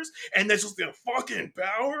powers, and there's just the fucking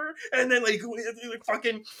power, and then like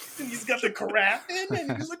fucking he's got the Karathin,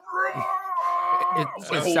 and he's like,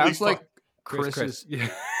 it sounds fuck. like Chris is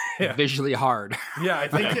Yeah. visually hard. Yeah,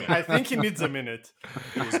 I think he needs a minute.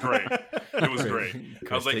 It was great. It was great.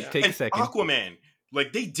 I was like, take a second. Aquaman,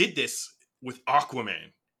 like they did this with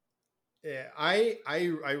Aquaman. Yeah, I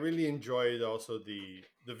really enjoyed also the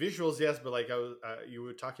visuals, yes, but like you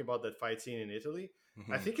were talking about that fight scene in Italy.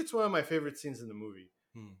 Mm-hmm. I think it's one of my favorite scenes in the movie.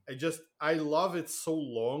 I love it so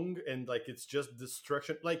long, and like it's just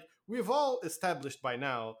destruction. Like we've all established by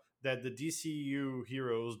now that the DCEU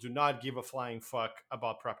heroes do not give a flying fuck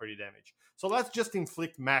about property damage. So let's just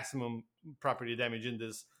inflict maximum property damage in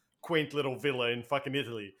this quaint little villa in fucking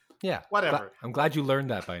Italy. Yeah, Whatever. I'm glad you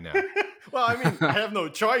learned that by now. Well, I mean, I have no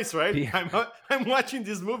choice, right? I'm watching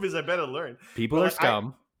these movies. I better learn. People But, are like,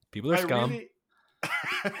 scum. People are I scum. really,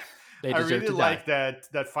 They I deserve really to like die.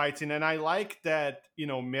 that fight scene, and I like that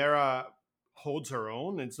Mera holds her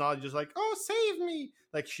own. It's not just like, oh, save me.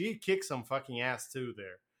 Like she kicks some fucking ass too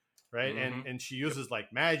there, right? Mhm. And she uses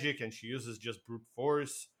like magic, and she uses just brute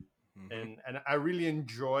force, Mhm. and I really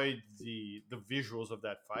enjoyed the visuals of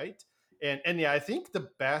that fight. And yeah, I think the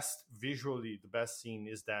best scene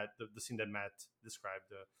is that the scene that Matt described,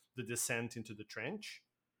 the descent into the trench.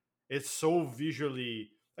 It's so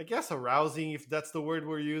visually, I guess, arousing, if that's the word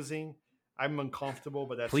we're using. I'm uncomfortable,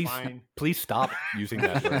 but that's fine. Please stop using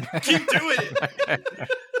that word. Keep doing it.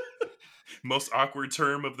 Most awkward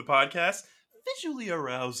term of the podcast: visually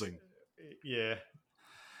arousing. Yeah.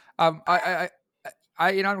 I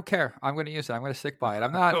don't care. I'm going to use it. I'm going to stick by it.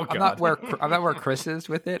 I'm not. Oh, I'm not God. where Chris is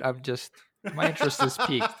with it. I'm just my interest is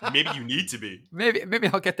peaked. Maybe you need to be. Maybe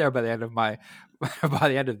I'll get there by the end of by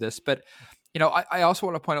the end of this. But I also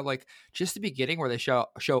want to point out like just the beginning where they show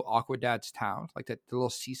Aquadad's town, like the little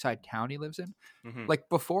seaside town he lives in. Mhm. Like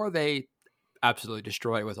before they absolutely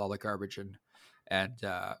destroy it with all the garbage and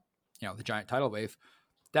the giant tidal wave.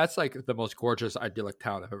 That's like the most gorgeous idyllic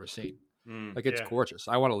town I've ever seen. Like it's Yeah. gorgeous.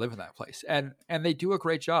 I want to live in that place. And they do a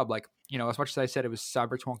great job. Like, as much as I said it was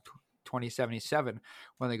Cyberpunk 2077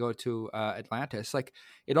 when they go to Atlantis, like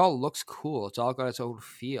it all looks cool. It's all got its own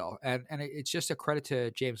feel. And it's just a credit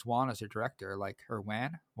to James Wan as a director, or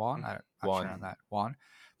Wan. I'm not sure on that. Wan.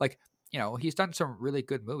 Like, he's done some really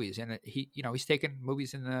good movies, and he's taken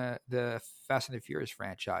movies in the Fast and the Furious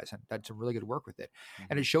franchise and done some really good work with it.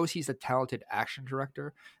 And it shows he's a talented action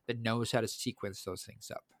director that knows how to sequence those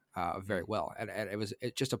things up very well. And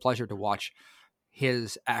it's just a pleasure to watch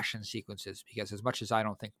his action sequences, because as much as I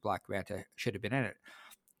don't think Black Manta should have been in it,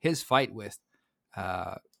 his fight with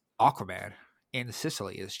Aquaman in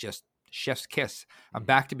Sicily is just chef's kiss. I'm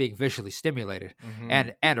back to being visually stimulated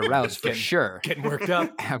and aroused for sure. Getting worked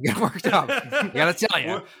up. I'm getting worked up. I gotta tell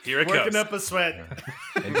you. Here it Working goes. up a sweat.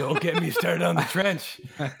 And don't get me started on the trench.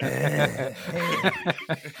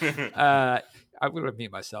 I'm gonna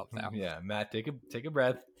mute myself now. Yeah, Matt, take a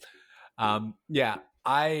breath.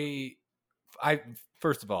 I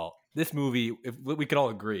first of all, this movie, if we could all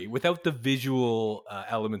agree, without the visual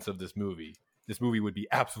elements of this movie would be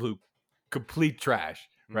absolute complete trash,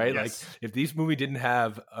 right? Yes. Like if this movie didn't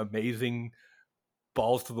have amazing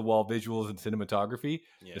balls to the wall visuals and cinematography,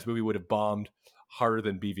 Yeah. this movie would have bombed harder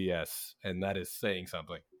than BVS, and that is saying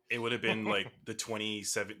something. It would have been like the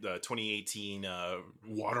 2018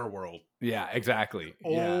 Waterworld. Yeah, exactly.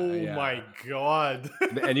 Oh Yeah. my god.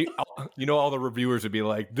 And all the reviewers would be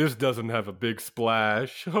like, this doesn't have a big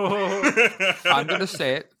splash. I'm gonna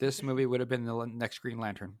say it. This movie would have been the next Green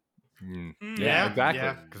Lantern. Yeah, exactly.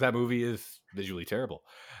 yeah. Because that movie is visually terrible.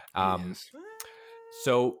 Yes.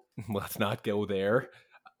 So let's not go there.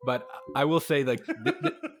 But I will say, like,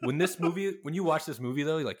 when you watch this movie,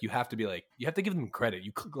 though, like, you have to give them credit.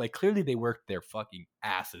 Clearly they worked their fucking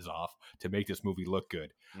asses off to make this movie look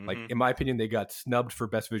good. Like, in my opinion, they got snubbed for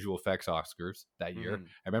Best Visual Effects Oscars that year. Mhm.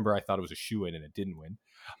 I remember I thought it was a shoo-in and it didn't win.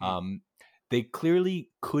 They clearly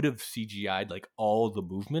could have CGI'd like all the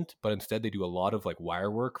movement, but instead they do a lot of like wire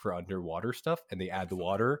work for underwater stuff, and they add the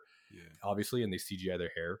water, obviously, and they CGI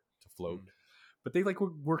their hair to float. But they like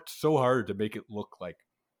worked so hard to make it look like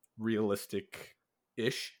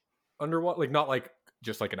realistic-ish underwater, like not like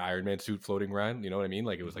just like an Iron Man suit floating around. You know what I mean?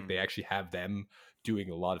 Like it was like they actually have them doing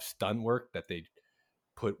a lot of stunt work that they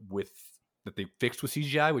fixed with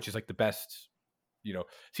CGI, which is like the best.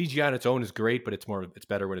 CGI on its own is great, but it's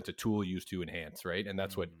better when it's a tool used to enhance, right? And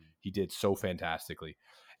that's what he did so fantastically.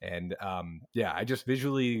 And I just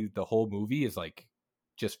visually, the whole movie is like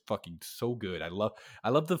just fucking so good. I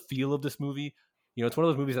love the feel of this movie. It's one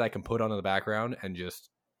of those movies that I can put on in the background and just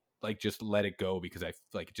like just let it go because I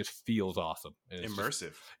like it just feels awesome. And it's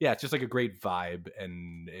Immersive. it's just like a great vibe,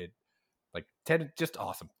 and it like 10, just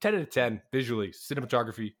awesome. 10 out of 10 visually,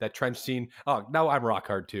 cinematography, that trench scene. Oh, now I'm rock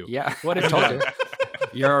hard too. Yeah, What I have you told done?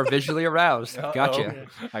 you. You're visually aroused. Gotcha.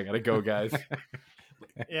 I gotta go, guys.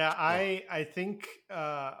 Yeah, I think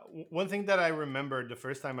one thing that I remembered the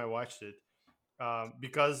first time I watched it,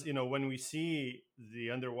 because when we see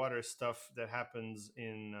the underwater stuff that happens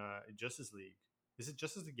in Justice League, is it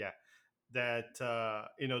Justice League? Yeah, that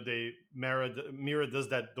they Mira does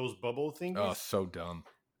those bubble things. Oh, so dumb.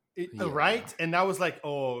 Right? And I was like,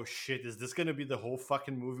 oh shit, is this gonna be the whole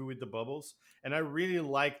fucking movie with the bubbles? And I really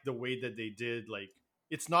like the way that they did. Like,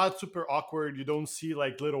 it's not super awkward. You don't see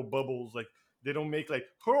like little bubbles. Like, they don't make like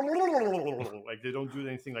they don't do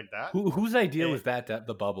anything like that. Whose idea was that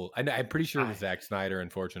the bubble? I'm pretty sure it was Zack Snyder,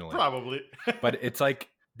 unfortunately. Probably. But it's like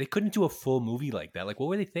they couldn't do a full movie like that. Like, what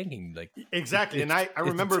were they thinking? Like, exactly. And I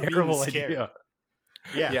remember being scared. Idea.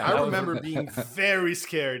 Yeah, I remember being very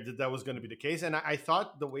scared that was going to be the case. And I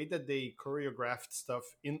thought the way that they choreographed stuff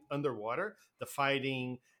in underwater, the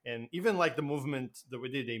fighting, and even like the movement, the way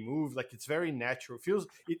they move, like it's very natural.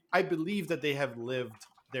 I believe that they have lived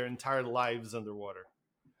their entire lives underwater.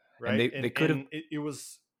 Right? And they could have. It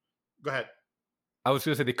was. Go ahead. I was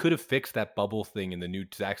going to say they could have fixed that bubble thing in the new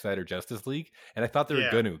Zack Snyder Justice League, and I thought they were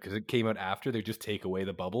going to because it came out after. They just take away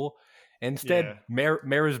the bubble. Instead,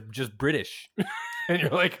 Mara's just British. And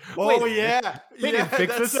you're like, oh yeah, they didn't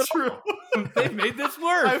fix this at true. all. They made this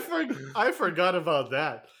work. I forgot about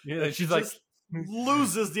that. Yeah, she's like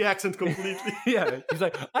loses the accent completely. Yeah, she's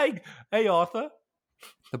like, hey, Arthur.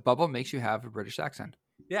 The bubble makes you have a British accent.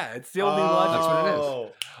 Yeah, it's the only logic. That's what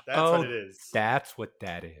it is. That's what it is. That's what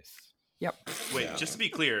that is. Yep. Wait, just to be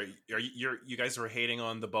clear, you guys were hating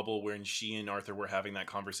on the bubble when she and Arthur were having that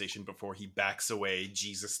conversation before he backs away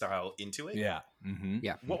Jesus style into it? Yeah. Mm-hmm.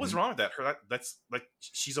 Yeah. What was wrong with that? That's like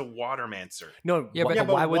she's a watermancer. No, yeah, but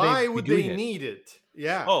why would they need it?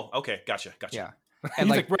 Yeah. Oh, okay, gotcha. Yeah. And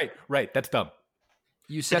like right, that's dumb.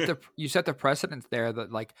 You set the precedence there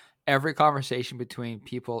that like every conversation between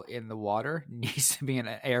people in the water needs to be in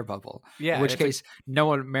an air bubble. Yeah. In which case,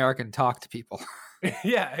 no American talk to people.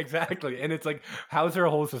 Yeah, exactly. And it's like, how's there a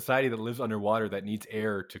whole society that lives underwater that needs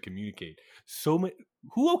air to communicate?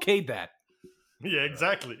 Who okayed that? Yeah,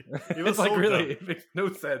 exactly. It was like really, it makes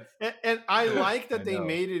no sense. And I like that they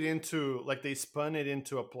made it into like they spun it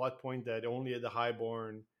into a plot point that only the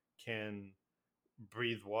highborn can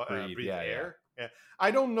breathe air. Yeah. I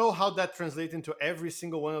don't know how that translates into every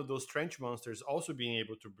single one of those trench monsters also being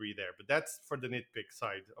able to breathe air, but that's for the nitpick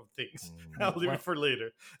side of things. I'll leave it for later.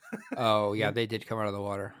 Oh yeah, they did come out of the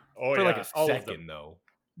water. Oh, for like a second though.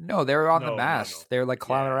 No, they were on the mast. No. They were like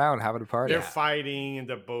climbing around, having a party. They're fighting in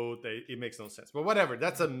the boat. It makes no sense. But whatever.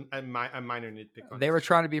 That's a minor nitpick. They were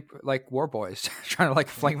trying to be like war boys, trying to like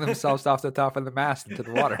fling themselves off the top of the mast into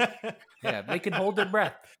the water. Yeah, they can hold their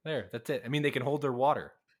breath. There, that's it. I mean, they can hold their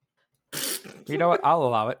water. You know what? I'll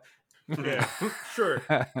allow it. Yeah, sure.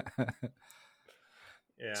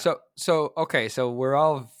 Yeah. So okay. So we're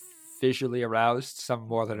all visually aroused, some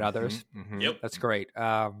more than others. Mm-hmm. Yep, that's great.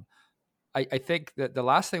 I think that the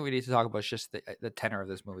last thing we need to talk about is just the tenor of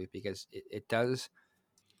this movie, because it does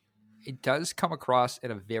come across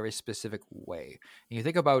in a very specific way. And you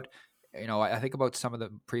think about, I think about some of the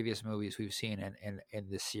previous movies we've seen in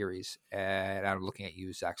this series, and I'm looking at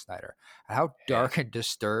you, Zack Snyder, and how dark and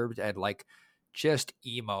disturbed and like just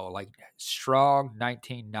emo, like strong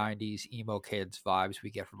 1990s emo kids vibes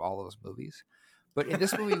we get from all those movies. But in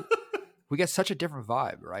this movie, we get such a different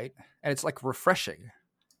vibe, right? And it's like refreshing.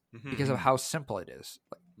 Because of how simple it is.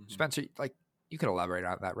 Spencer, like you could elaborate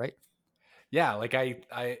on that, right? Yeah, like I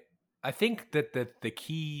think that the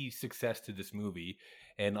key success to this movie,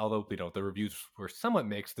 and although the reviews were somewhat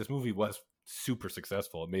mixed, this movie was super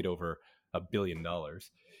successful. It made over $1 billion,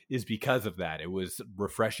 is because of that. It was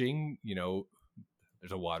refreshing.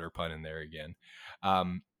 There's a water pun in there again,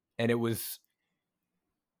 and it was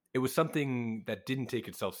something that didn't take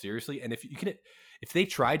itself seriously. And if they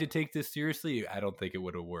tried to take this seriously, I don't think it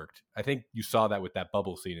would have worked. I think you saw that with that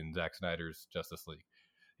bubble scene in Zack Snyder's Justice League.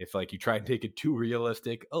 If like you try and take it too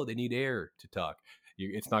realistic, they need air to talk.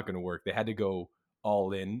 It's not going to work. They had to go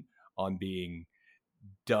all in on being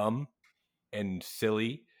dumb and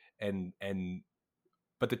silly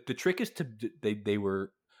but the trick is they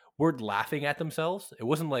weren't laughing at themselves. It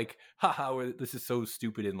wasn't like, haha, this is so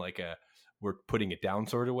stupid in like a we're putting it down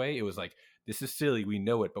sort of way. It was like, this is silly, we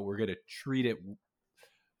know it, but we're going to treat it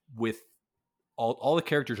with all the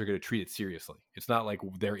characters are going to treat it seriously. It's not like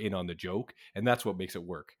they're in on the joke, and that's what makes it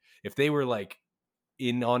work. If they were like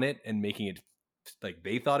in on it and making it like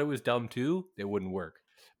they thought it was dumb too, it wouldn't work.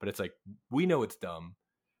 but it's like we know it's dumb,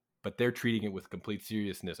 but they're treating it with complete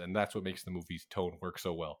seriousness, and that's what makes the movie's tone work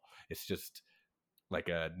so well. It's just like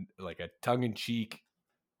a tongue-in-cheek,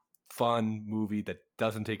 fun movie that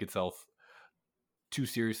doesn't take itself too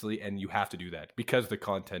seriously, and you have to do that because the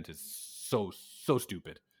content is so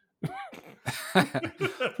stupid.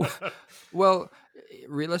 Well,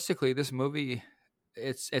 realistically, this movie,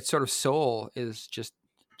 its sort of soul is just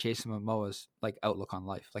Jason Momoa's like outlook on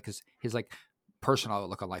life, like his like personal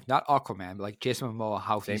outlook on life, not Aquaman, but like Jason Momoa,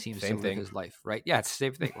 how he seems to live his life, right? Yeah, it's the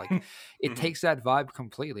same thing. Like it takes that vibe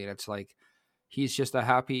completely, and it's like he's just a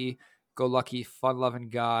happy-go-lucky, fun-loving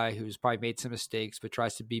guy who's probably made some mistakes, but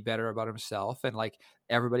tries to be better about himself, and like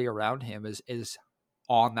everybody around him is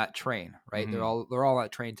on that train, right? They're all on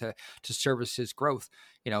that train to service his growth.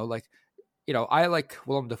 I like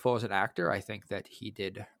Willem Dafoe as an actor. I think that he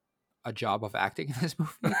did a job of acting in this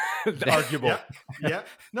movie. Arguable. Yeah.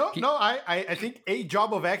 No, I think a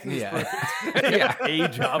job of acting is perfect. Yeah, a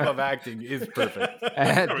job of acting is perfect.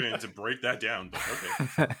 I need to break that down, but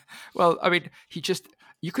okay. Well, I mean,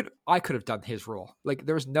 I could have done his role. Like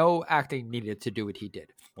there was no acting needed to do what he did.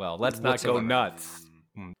 Well, let's not go nuts.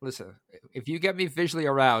 Listen, if you get me visually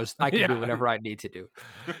aroused, I can do whatever I need to do.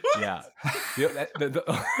 Yeah. I'm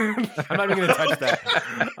not even going to touch that.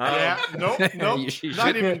 Nope.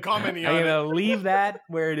 Not even commenting on it. I'm going to leave that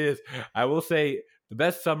where it is. I will say the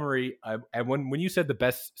best summary, and when you said the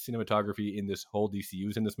best cinematography in this whole DCU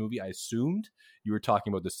is in this movie, I assumed you were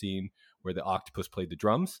talking about the scene where the octopus played the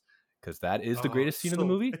drums. Because that is the greatest scene of the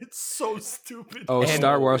movie. It's so stupid. Oh,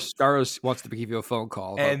 Star Wars wants to give you a phone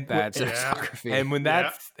call about bad cinematography. And when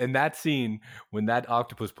that scene, when that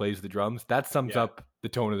octopus plays the drums, that sums up the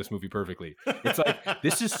tone of this movie perfectly. It's like,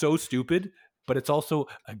 this is so stupid, but it's also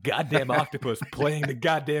a goddamn octopus playing the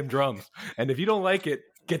goddamn drums. And if you don't like it,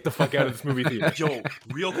 get the fuck out of this movie theater. Yo,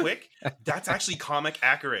 real quick, that's actually comic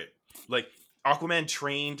accurate. Like, Aquaman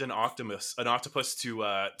trained an octopus to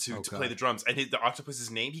play the drums, and the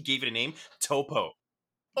octopus's name, he gave it a name, Topo.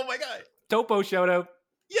 Oh my god, Topo shout out.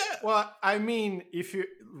 Yeah. Well, I mean, if you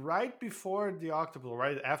right before the octopus,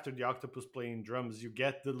 right after the octopus playing drums, you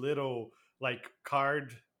get the little like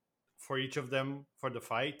card for each of them for the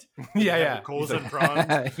fight. Coals and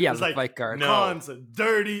prawns. Yeah, it's the like fight card. Cons,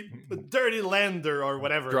 dirty lander or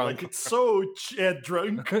whatever. Drunk. Like it's so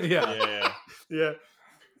drunk. Yeah.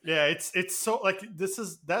 Yeah, it's so like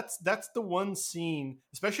that's the one scene,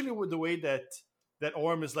 especially with the way that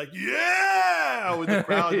Orm is like, yeah, with the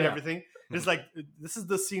crowd and everything. It's like this is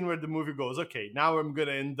the scene where the movie goes, okay, now I'm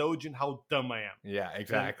gonna indulge in how dumb I am. Yeah,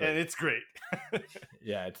 exactly. And it's great.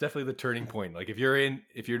 Yeah, it's definitely the turning point. Like if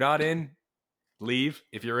you're not in, leave.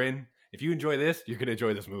 If you're in, if you enjoy this, you're gonna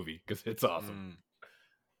enjoy this movie because it's awesome.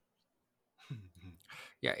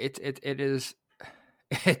 Yeah, it is.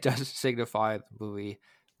 It does signify the movie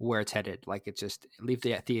where it's headed. Like it's just leave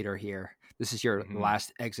the theater here. This is your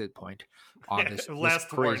last exit point on this last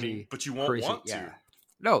crazy, warning. But you won't want to. Yeah.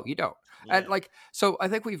 No, you don't. Yeah. And like, so I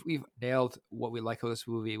think we've nailed what we like of this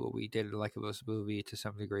movie, what we didn't like of this movie to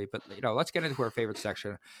some degree. But let's get into our favorite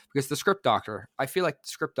section because the script doctor. I feel like the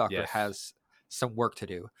script doctor has some work to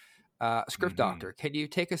do. Script doctor, can you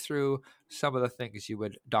take us through some of the things you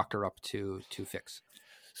would doctor up to fix?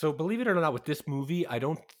 So believe it or not, with this movie, I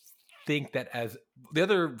don't think that as the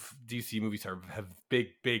other DC movies have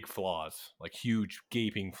big flaws, like huge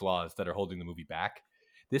gaping flaws that are holding the movie back.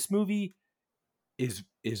 This movie is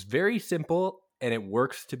very simple and it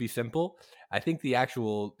works to be simple. I think the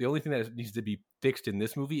only thing that needs to be fixed in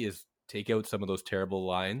this movie is take out some of those terrible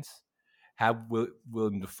lines. Have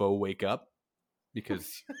Willem Dafoe wake up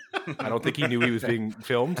because I don't think he knew he was being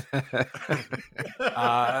filmed.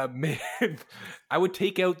 I would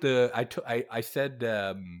take out I said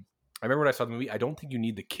I remember when I saw the movie, I don't think you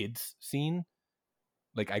need the kids scene.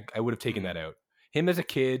 Like I would have taken that out. Him as a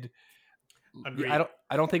kid, Agreed.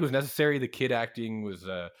 I don't think it was necessary. The kid acting was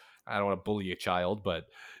I don't want to bully a child, but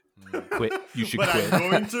quit. You should but quit. I'm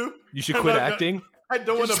going to. You should quit acting. I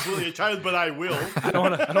don't want to bully a child, but I will. I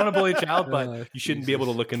don't want to bully a child, but you shouldn't be able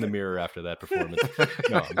to look in the mirror after that performance.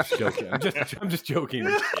 No, I'm just joking. I'm just joking.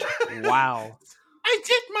 Wow. I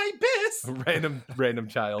did my best. Random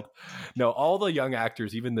child. No, all the young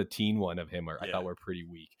actors, even the teen one of him, I thought were pretty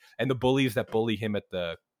weak. And the bullies that bully him at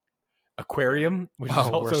the aquarium, which is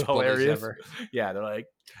also hilarious. Yeah, they're like,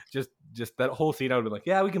 just that whole scene. I would be like,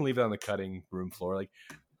 yeah, we can leave it on the cutting room floor. Like,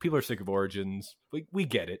 people are sick of Origins. We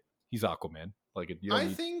get it. He's Aquaman. Like, I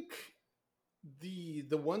think the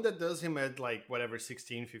one that does him at like whatever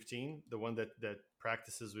 16, 15, the one that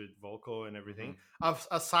practices with Volko and everything,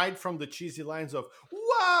 aside from the cheesy lines of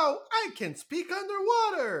 "Wow, I can speak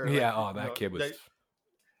underwater." Yeah, that kid was.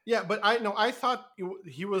 Yeah, but I thought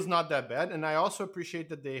he was not that bad, and I also appreciate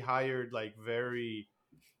that they hired like very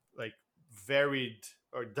like varied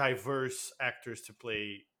or diverse actors to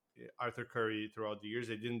play Arthur Curry throughout the years.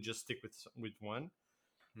 They didn't just stick with one.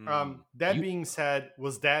 That You- being said,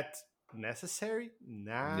 was that necessary?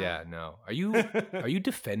 Nah. Yeah, no. Are you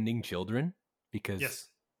defending children? Because Yes,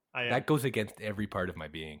 I am. that goes against every part of my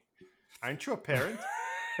being. Aren't you a parent?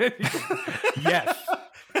 Yes.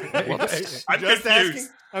 Whoops. I'm just confused. asking.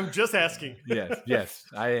 I'm just asking. Yes,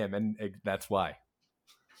 I am, and that's why.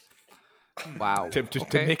 Wow. To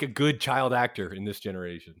make a good child actor in this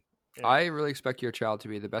generation. I really expect your child to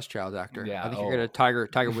be the best child actor. Yeah, I think you're going to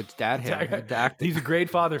Tiger Woods' dad him into acting. He's a great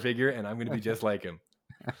father figure, and I'm going to be just like him.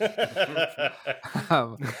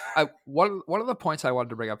 One of the points I wanted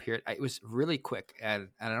to bring up here, it was really quick, and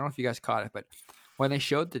I don't know if you guys caught it, but when they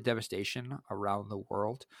showed the devastation around the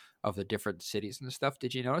world of the different cities and stuff,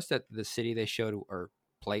 did you notice that the city they showed or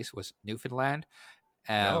place was Newfoundland?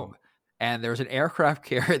 No. And there was an aircraft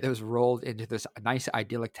carrier that was rolled into this nice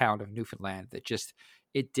idyllic town of Newfoundland that just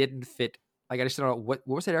it didn't fit. Like I just don't know what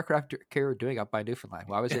was that aircraft carrier doing up by Newfoundland?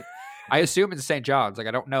 Why was it? I assume it's St. John's. Like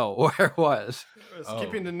I don't know where it was. It's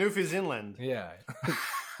keeping the Newfies inland. Yeah.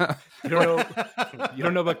 You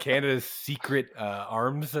don't know about Canada's secret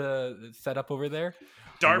arms set up over there?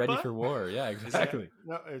 DARPA? Ready for war. Yeah, exactly.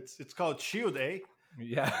 No, it's called Shield, eh?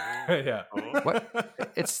 Yeah. Yeah. What?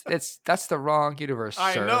 That's the wrong universe,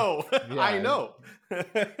 I sir. know. Yeah. I know.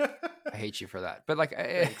 I hate you for that. But like,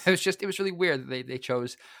 it was really weird that they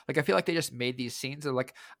chose. Like, I feel like they just made these scenes of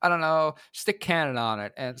like, I don't know, stick Canada on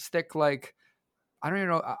it and stick like, I don't even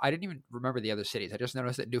know. I didn't even remember the other cities. I just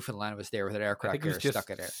noticed that Newfoundland was there with an I aircraft think it was carrier just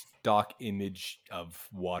stuck in it. stock image of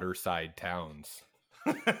waterside towns.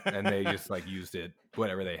 And they just like used it,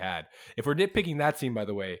 whatever they had. If we're nitpicking that scene, by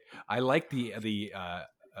the way, I like the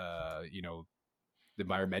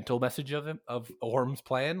environmental message of Orm's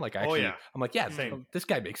plan. Like, actually, yeah. I'm like, yeah, Same. this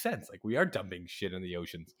guy makes sense. Like, we are dumping shit in the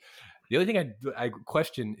oceans. The only thing I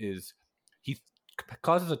question is he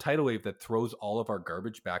causes a tidal wave that throws all of our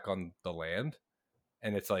garbage back on the land,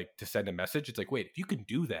 and it's like to send a message. It's like, wait, if you can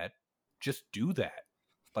do that, just do that.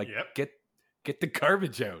 Like, Yep. get the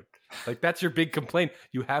garbage out. Like, that's your big complaint.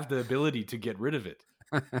 You have the ability to get rid of it.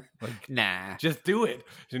 Like, Nah. just do it.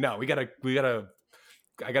 So, no, I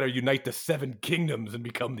gotta unite the 7 kingdoms and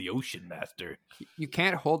become the ocean master. You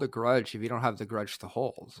can't hold a grudge if you don't have the grudge to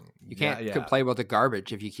hold. You can't Yeah. complain about the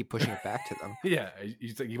garbage if you keep pushing it back to them. Yeah,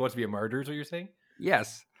 he wants to be a martyr. Is what you're saying?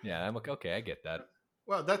 Yes. Yeah, I'm like, okay, I get that.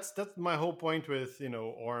 Well, that's my whole point with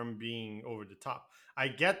Orm being over the top. I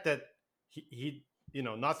get that he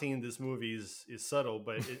nothing in this movie is subtle,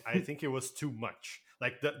 but I think it was too much.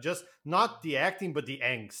 Like just not the acting, but the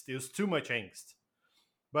angst. It was too much angst.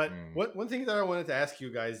 But one thing that I wanted to ask you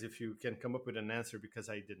guys, if you can come up with an answer, because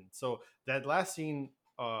I didn't. So that last scene,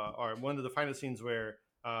 or one of the final scenes where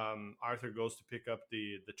Arthur goes to pick up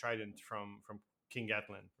the trident from King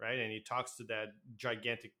Atlan, right? And he talks to that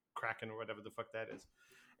gigantic kraken or whatever the fuck that is.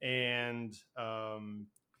 And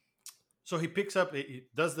so he picks up, he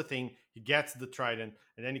does the thing, he gets the trident,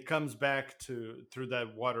 and then he comes back through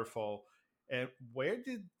that waterfall. And where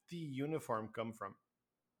did the uniform come from?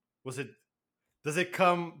 Does it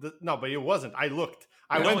come? No, but it wasn't. I looked.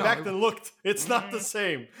 I went back and looked. It's not the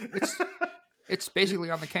same. It's basically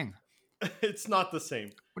on the king. It's not the same.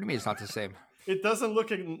 What do you mean it's not the same? It doesn't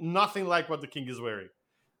look nothing like what the king is wearing.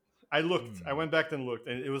 I looked. I went back and looked,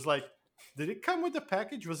 and it was like, did it come with a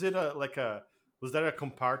package? Was it was that a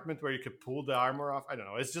compartment where you could pull the armor off? I don't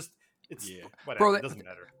know. It's whatever. Bro, it doesn't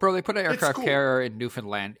matter. Bro, they put an aircraft cool. carrier in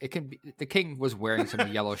Newfoundland. It can be the king was wearing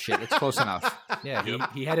some yellow shit. It's close enough. Yeah,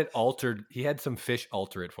 he had it altered. He had some fish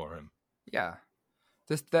alter it for him. Yeah.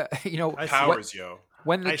 Powers, yo.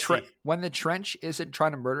 When the trench isn't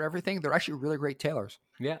trying to murder everything, they're actually really great tailors.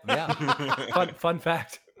 Yeah. Fun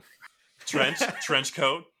fact. Trench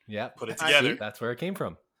coat. Yeah, put it together. That's where it came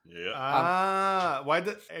from. Yeah. Why?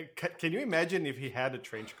 Can you imagine if he had a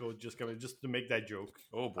trench coat just to make that joke?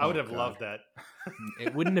 Oh boy, I would have loved that.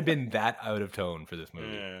 It wouldn't have been that out of tone for this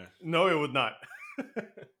movie. Yeah. No, it would not.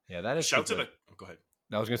 Yeah, that is. Shout to the. Go ahead.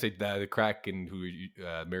 I was gonna say the Kraken who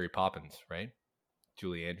Mary Poppins, right?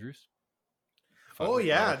 Julie Andrews.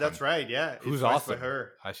 That's right. Yeah, who's it's right awesome. For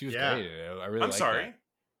her. She was great. I really. I'm sorry. That.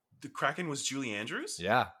 The Kraken was Julie Andrews?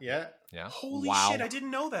 Yeah. Holy Wow. shit! I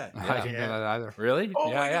didn't know that. I didn't know that either. Really? Oh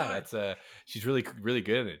my yeah. God. That's she's really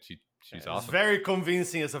good at it. She's awesome. It's very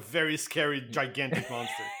convincing as a very scary, gigantic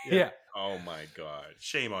monster. Yeah. Oh my god!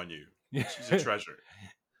 Shame on you. She's a treasure.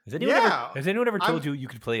 Has anyone ever told you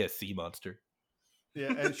could play a sea monster?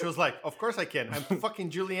 Yeah, and she was like, "Of course I can. I'm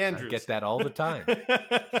fucking Julie Andrews." I get that all the time.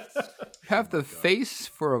 Have the face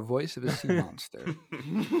for a voice of a sea monster.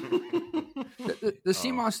 The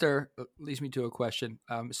sea monster leads me to a question.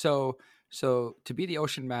 So to be the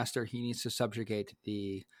ocean master, he needs to subjugate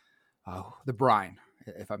the brine,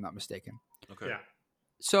 if I'm not mistaken. Okay. Yeah.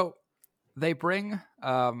 So they bring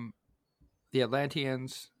the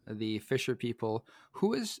Atlanteans, the fisher people.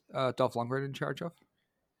 Who is Dolph Lundgren in charge of?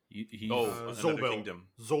 Another Zobel. kingdom.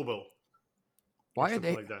 Zobel. Why are Something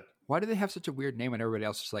they? like that. Why do they have such a weird name and everybody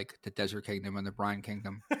else is like the Desert Kingdom and the Brine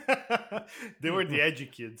Kingdom? They were the edgy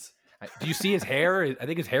kids. Do you see his hair? I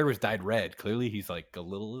think his hair was dyed red. Clearly, he's like a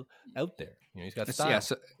little out there. He's got style. Yeah,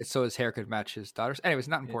 so his hair could match his daughter's. Anyways,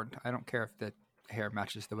 not important. I don't care if the hair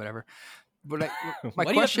matches the whatever. But my Why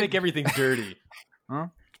do you have to make everything dirty? Huh?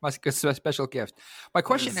 It's a special gift. My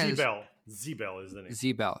question is Zebel is the name.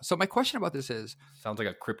 Zebel. So my question about this is, Sounds like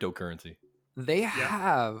a cryptocurrency. they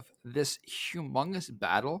have this humongous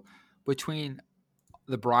battle between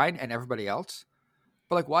the bride and everybody else,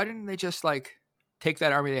 but like, why didn't they just like take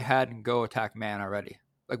that army they had and go attack man already?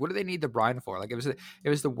 Like, what do they need the bride for? Like, it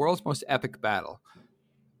was the world's most epic battle,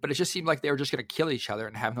 but it just seemed like they were just going to kill each other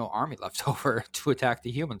and have no army left over to attack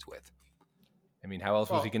the humans with. I mean, how else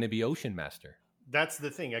was he going to be Ocean Master? That's the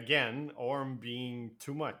thing. Again, Orm being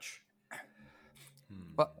too much.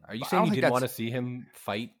 But Are you I saying don't you think didn't want to that's- see him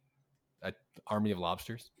fight an army of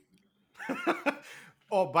lobsters?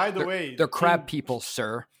 Oh, by the way, they're crab people,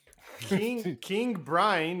 sir. King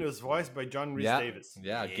Brian was voiced by John Rhys Davis.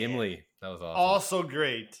 Yeah, Gimli. That was awesome. Also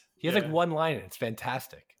great. He has like one line and it's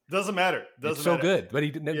fantastic. Doesn't matter. It's so good. But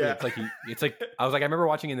he didn't. It's like I was like, I remember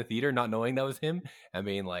watching in the theater, not knowing that was him, and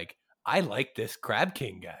being like, I like this Crab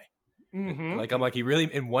King guy. Mm-hmm. Like, I'm like, he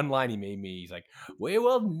really, in one line, he made me, he's like, we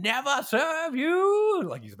will never serve you.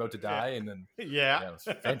 Like, he's about to die. And then, yeah, it was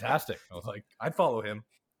fantastic. I was like, I'd follow him.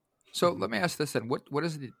 So let me ask this then: what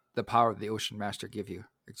does the power of the Ocean Master give you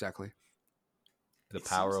exactly? The It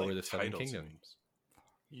power seems over like the Seven titles. Kingdoms.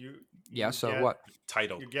 You So get, what?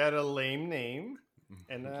 Title. You get a lame name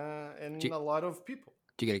and a lot of people.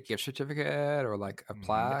 Do you get a gift certificate or like a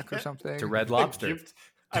plaque or something? To Red Lobster.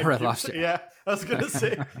 Red Lobster. Yeah, I was gonna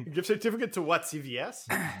say gift certificate to what? CVS?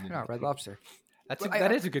 No, Red Lobster.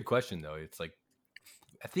 That is a good question, though. It's like,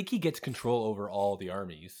 I think he gets control over all the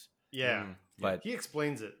armies, Yeah, but he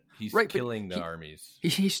explains it. he's Right, but killing the armies.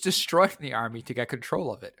 He's destroying the army to get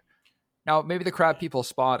control of it. Now, maybe the crab people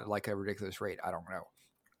spawn at like a ridiculous rate. I don't know,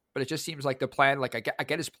 but it just seems like the plan. Like I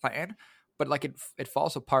get his plan, but like it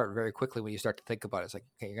falls apart very quickly when you start to think about it. It's like,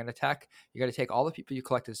 okay, you're gonna attack. You're gonna take all the people you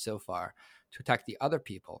collected so far to attack the other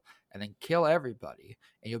people, and then kill everybody,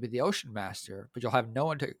 and you'll be the Ocean Master, but you'll have no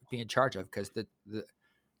one to be in charge of because it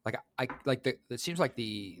seems like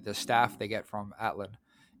the staff they get from Atlan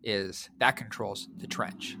is that controls the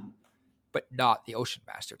trench, but not the Ocean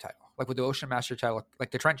Master title. Like with the Ocean Master title,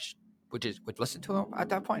 like the trench would listen to him at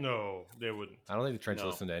that point. No, they wouldn't. I don't think the trench No.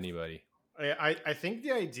 listened to anybody. I think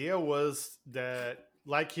the idea was that,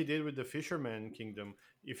 like he did with the Fisherman Kingdom,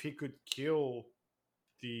 if he could kill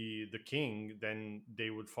the king, then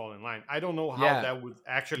they would fall in line. I don't know how that would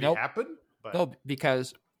actually happen. But No,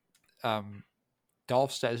 because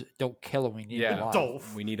Dolph says, "Don't kill him. We need him alive."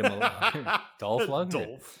 Dolph. We need him alive. Dolph Lundgren.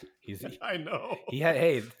 Dolph. He's I know. he had.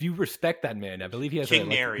 Hey, if you respect that man, I believe he has King a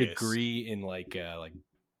Nereus. degree in like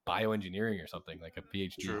bioengineering or something, like a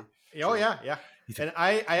PhD. True. Oh yeah. And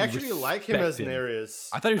I actually like him as respect him. Nereus.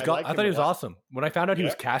 I thought he was. like I him thought he was a lot. awesome. When I found out he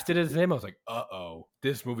was Yeah. casted as him, I was like,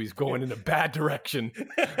 this movie's going in a bad direction."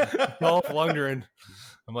 Dolph Lundgren.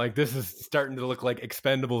 I'm like, this is starting to look like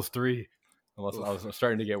Expendables 3. Unless I was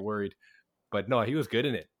starting to get worried. But no, he was good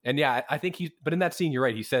in it. And yeah, I think but in that scene, you're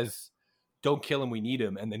right. He says, "Don't kill him. We need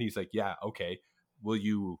him." And then he's like, "Yeah, okay. Will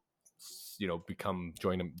you,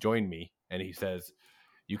 join me?" And he says,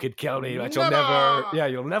 "You could kill me, but you'll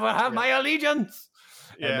never have my allegiance."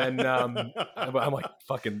 Yeah. And then I'm like,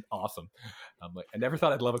 fucking awesome. I'm like, I never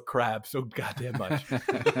thought I'd love a crab so goddamn much.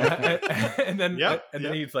 and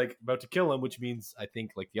then he's like about to kill him, which means I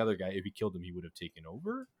think like the other guy, if he killed him, he would have taken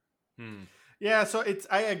over. Yeah, so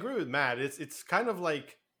I agree with Matt. It's kind of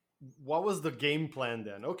like, what was the game plan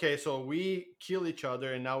then? Okay, so we kill each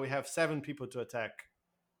other and now we have 7 people to attack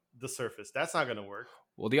the surface. That's not gonna work.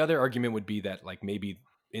 Well, the other argument would be that like maybe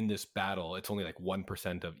in this battle, it's only like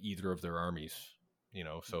 1% of either of their armies.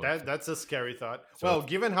 So That's a scary thought. Well,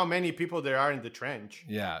 given how many people there are in the trench.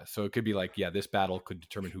 Yeah, so it could be like, this battle could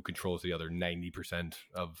determine who controls the other 90%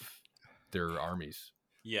 of their armies.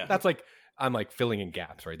 Yeah. That's like, I'm like filling in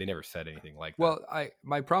gaps, right? They never said anything like that. Well,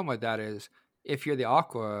 my problem with that is if you're the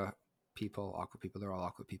Aqua people, aqua people, they're all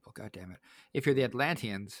aqua people. God damn it. If you're the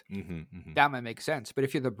Atlanteans, that might make sense. But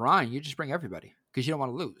if you're the brine, you just bring everybody because you don't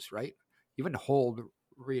want to lose, right? You wouldn't hold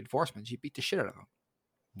reinforcements. You beat the shit out of them.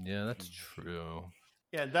 Yeah, that's true.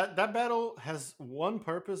 Yeah, that battle has one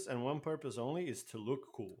purpose and one purpose only, is to look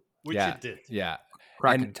cool, which Yeah, it did. Yeah.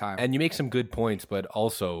 Cracking time. And you make some good points, but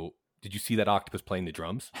also, did you see that octopus playing the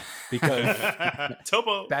drums? Because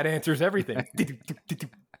Topo. that answers everything.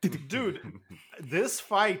 Dude, this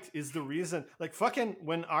fight is the reason. Like, fucking,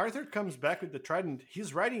 when Arthur comes back with the trident,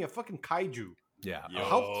 he's riding a fucking kaiju. Yeah. Yo.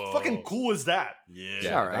 How fucking cool is that?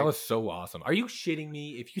 Yeah, all right. That was so awesome. Are you shitting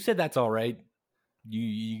me? If you said that's all right,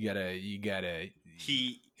 you gotta.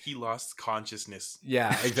 He lost consciousness.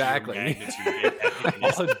 Yeah, exactly.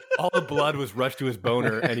 all the blood was rushed to his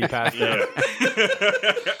boner, and he passed out.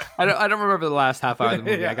 I don't remember the last half hour of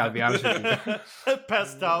the movie. I gotta be honest with you.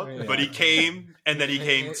 Passed out. Yeah. But he came, and then he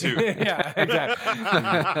came too. Yeah, exactly.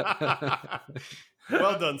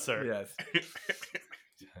 Well done, sir. Yes.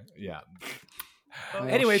 Yeah. Well,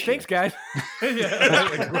 Anyway, shit. thanks, guys.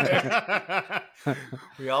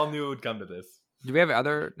 We all knew it would come to this. Do we have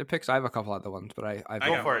other picks? I have a couple other ones, but I've I Go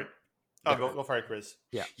got for one. it. Oh, go for it, Chris.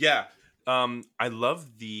 Yeah. I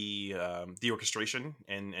love the orchestration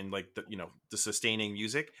and like the sustaining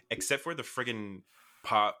music, except for the friggin'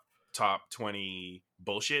 pop top 20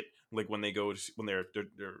 bullshit. Like when they're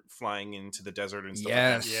flying into the desert and stuff.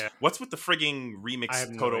 Yes. Like that. Yeah. What's with the frigging I remix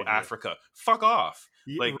have no Toto idea. Africa? Fuck off.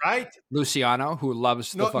 Like Right? Luciano, who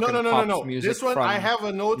loves the No, fucking pop music. This one, from, I have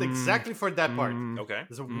a note exactly for that part. okay.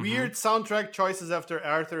 There's a weird soundtrack choices after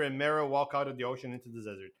Arthur and Mera walk out of the ocean into the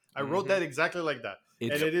desert. I wrote that exactly like that.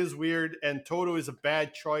 And it is weird, and Toto is a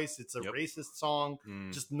bad choice. It's a racist song.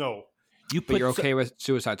 Just no. But you're okay with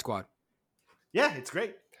Suicide Squad. Yeah, it's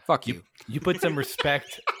great. Fuck you. You put some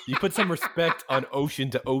respect. You put some respect on "Ocean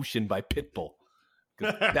to Ocean" by Pitbull.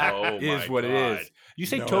 'Cause that Oh is my what it God. is. You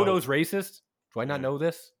say No. Toto's racist? Do I not know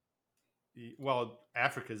this? Well,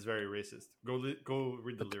 Africa is very racist. Go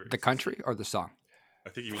read the lyrics. The country or the song? I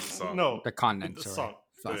think you mean the song. No, The continent. the sorry.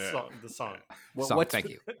 song. Song. The song. Song, thank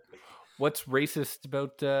you. What's racist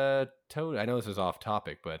about Toto? I know this is off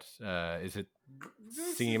topic, but is it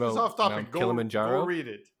singing about It's off topic. Mount Go Kilimanjaro? read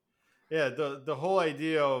it. Yeah, the whole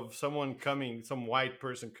idea of someone coming, some white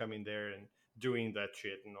person coming there and doing that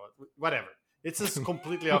shit and whatever. It's just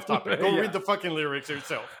completely off topic. Go Yeah. read the fucking lyrics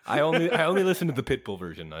yourself. I only listen to the Pitbull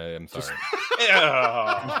version. I am sorry.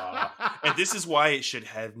 And this is why it should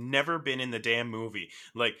have never been in the damn movie.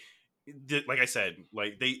 Like I said,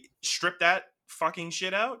 like they stripped that fucking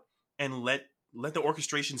shit out and let the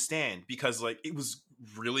orchestration stand, because like it was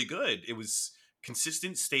really good. It was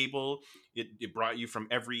consistent, stable. It brought you from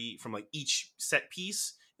like each set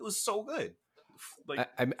piece. It was so good. Like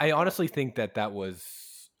I honestly think that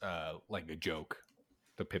was like a joke,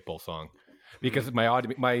 the Pitbull song, because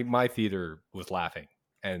my theater was laughing,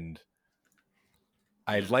 and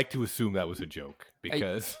I'd like to assume that was a joke,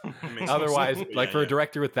 because makes otherwise, sense. like Yeah, for a yeah.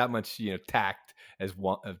 director with that much tact as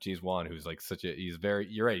of James Wan, who's like he's a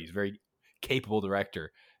very capable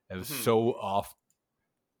director. It was so off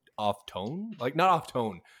tone, like not off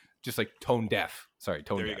tone, just like tone deaf. Sorry,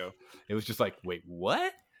 tone There deaf. you go. It was just like, wait,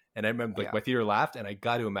 what? And I remember my theater laughed, and I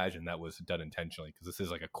got to imagine that was done intentionally, because this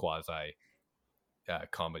is like a quasi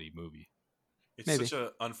comedy movie. It's Maybe. such an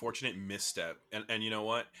unfortunate misstep, and you know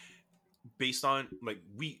what? Based on like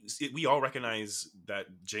we all recognize that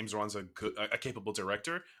James Wan's a capable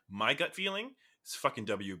director. My gut feeling is fucking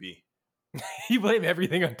WB. You blame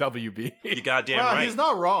everything on WB. You goddamn Well, right. he's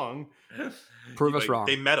not wrong. Prove us Like, wrong.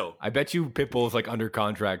 They meddle. I bet you Pitbull's like under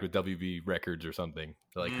contract with WB Records or something.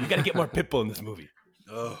 They're like, we got to get more Pitbull in this movie.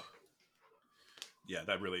 Oh, yeah,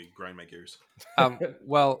 that really grind my gears.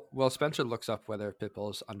 Well, Spencer looks up whether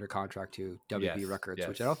Pitbull's under contract to WB Yes, Records, yes.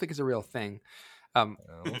 which I don't think is a real thing.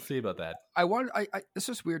 We'll see about that. This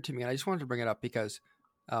was weird to me, and I just wanted to bring it up because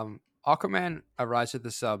Aquaman arrives at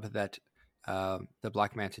the sub that the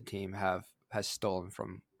Black Manta team has stolen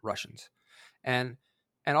from Russians, and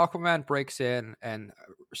Aquaman breaks in and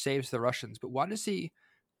saves the Russians. But why does he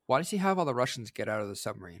have all the Russians get out of the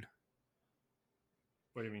submarine?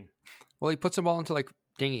 What do you mean? Well, he puts them all into like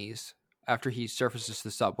dinghies after he surfaces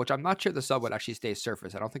the sub, which I'm not sure the sub would actually stay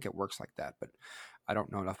surface. I don't think it works like that, but I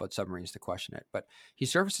don't know enough about submarines to question it. But he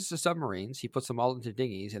surfaces the submarines, he puts them all into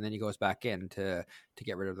dinghies, and then he goes back in to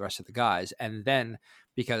get rid of the rest of the guys. And then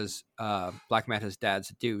because Black Manta's dad's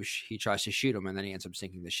a douche, he tries to shoot him, and then he ends up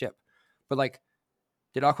sinking the ship. But like,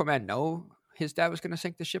 did Aquaman know his dad was going to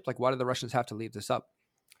sink the ship? Like, why did the Russians have to leave the sub?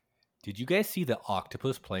 Did you guys see the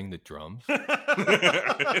octopus playing the drums?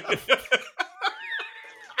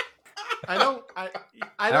 I don't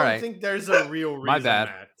right. think there's a real reason. My bad.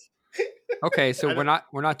 Matt. Okay, so we're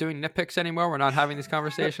not doing nitpicks anymore. We're not having these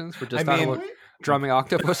conversations. We're just talking about drumming I'm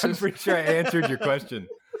octopuses. pretty sure I answered your question.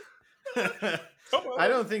 I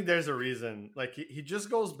don't think there's a reason. Like he just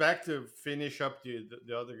goes back to finish up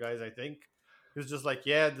the other guys. I think he's just like,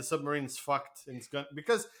 yeah, the submarine's fucked and it's gonna,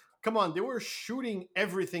 because come on, they were shooting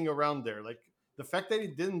everything around there. Like the fact that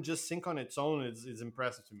it didn't just sink on its own is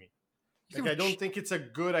impressive to me. Like I don't think it's a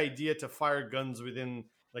good idea to fire guns within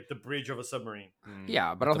like the bridge of a submarine.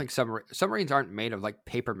 Yeah, but I don't think submarines aren't made of like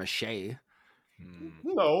paper mache.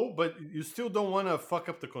 No, but you still don't want to fuck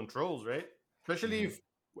up the controls, right? Especially if,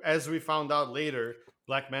 as we found out later,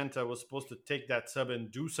 Black Manta was supposed to take that sub and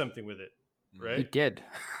do something with it, right? He did.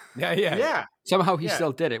 Yeah. Somehow he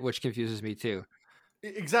still did it, which confuses me too.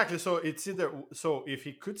 Exactly. So it's either, so if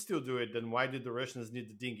he could still do it, then why did the Russians need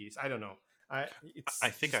the dinghies? I don't know. I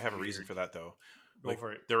think I have a reason for that though. Go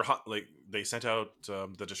for it. They sent out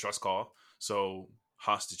the distress call, so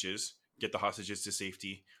hostages, get the hostages to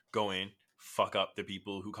safety, go in, fuck up the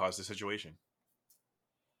people who caused the situation.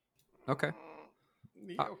 Okay.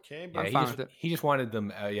 Okay, but he just wanted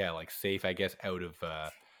them, like safe, I guess, out of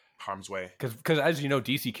harm's way. Because as you know,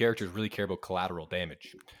 DC characters really care about collateral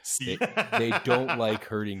damage. They don't like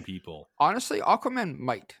hurting people. Honestly, Aquaman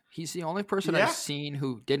might. He's the only person I've seen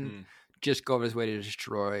who didn't just go his way to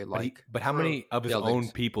destroy. But how many of his own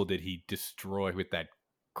people did he destroy with that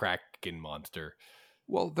Kraken monster?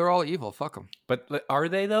 Well, they're all evil. Fuck them. But are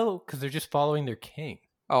they though? Because they're just following their king.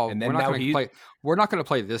 Oh, and then we're not going to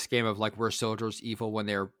play this game of like we're soldiers evil when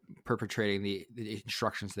they're perpetrating the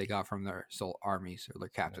instructions they got from their armies or their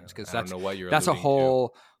captains, because that's a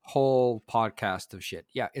whole podcast of shit.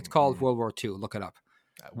 Yeah, it's called World War II. Look it up.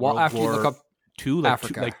 After you look up II,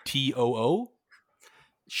 Africa, like TOO.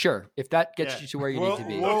 Sure, if that gets you to where you need to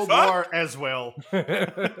be. World War as well.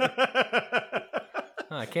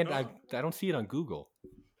 I can't. I don't see it on Google.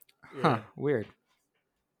 Huh? Weird.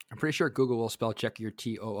 I'm pretty sure Google will spell check your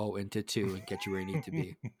TOO into 2 and get you where you need to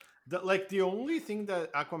be. The only thing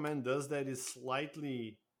that Aquaman does that is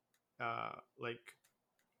slightly,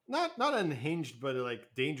 not unhinged, but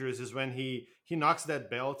like dangerous, is when he knocks that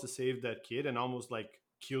bell to save that kid and almost like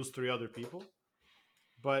kills 3 other people.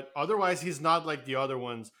 But otherwise, he's not like the other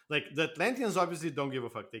ones. Like the Atlanteans obviously don't give a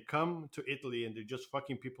fuck. They come to Italy and they're just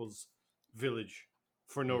fucking people's village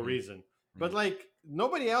for no reason. But like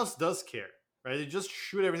nobody else does care. Right, they just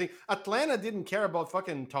shoot everything. Atlanta didn't care about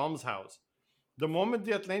fucking Tom's house. The moment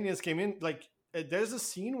the Atlanteans came in, like, there's a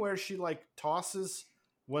scene where she like tosses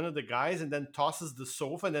one of the guys and then tosses the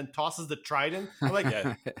sofa and then tosses the trident. I'm like,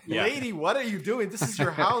 lady, what are you doing? This is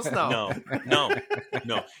your house now. No.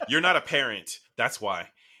 You're not a parent. That's why.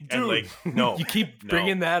 Dude, and like, no, you keep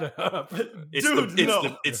bringing that up.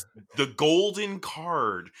 It's the golden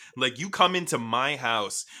card. Like, you come into my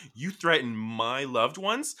house, you threaten my loved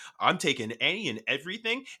ones. I'm taking any and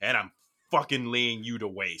everything, and I'm fucking laying you to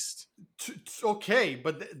waste. Okay,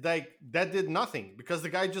 but that did nothing because the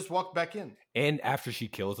guy just walked back in. And after she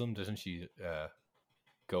kills him, doesn't she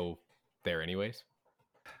go there anyways?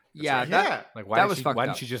 Yeah. Like, why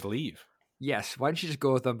didn't she just leave? Yes, why didn't you just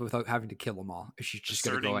go with them without having to kill them all? If she's just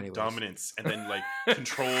going to go anyways. Dominance and then like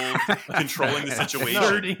controlling the situation.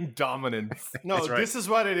 Asserting dominance. No, right. This is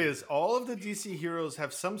what it is. All of the DC heroes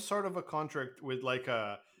have some sort of a contract with like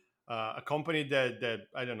a company that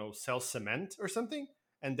I don't know, sells cement or something,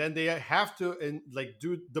 and then they have to like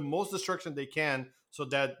do the most destruction they can so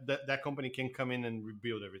that company can come in and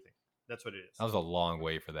rebuild everything. That's what it is. That was a long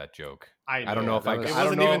way for that joke. I don't know if I. It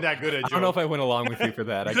wasn't even that good a joke. I don't know if I went along with you for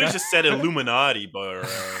that. I could have just said Illuminati, but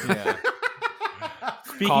yeah.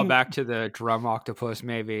 Call back to the drum octopus,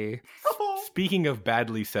 maybe. Speaking of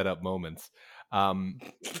badly set up moments,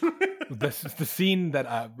 the scene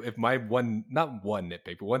that if my not one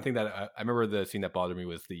nitpick, but one thing that I remember, the scene that bothered me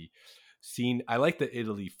was the scene. I like the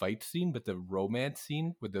Italy fight scene, but the romance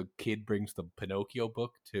scene where the kid brings the Pinocchio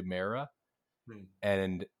book to Mara,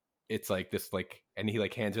 and it's like this, like, and he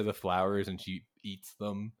like hands her the flowers and she eats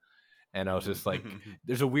them. And I was just like,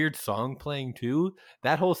 there's a weird song playing too.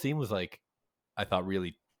 That whole scene was like, I thought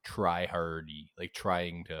really try-hardy, like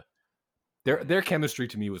trying to, their chemistry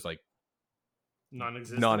to me was like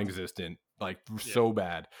non-existent, like so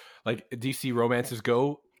bad. Like DC romances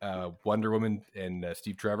go, Wonder Woman and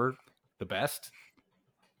Steve Trevor, the best.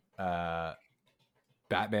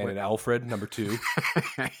 Batman and Alfred, number 2.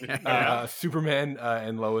 Superman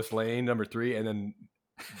and Lois Lane, number 3, and then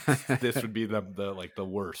this would be the like the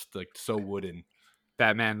worst, like so wooden.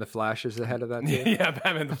 Batman the Flash is the head of that too. Yeah,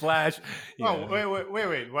 Batman the Flash. Oh,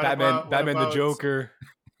 wait. Batman the Joker.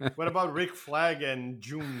 What about Rick Flag and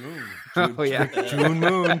June Moon? June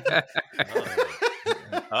Moon.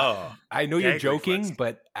 Oh, I know you're gag joking, reflex.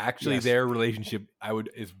 but actually, Yes. their relationship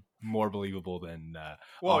is more believable than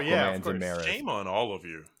Well, yeah, of Aquaman's and course. Mara's. Shame on all of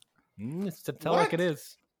you. It's to tell like What? it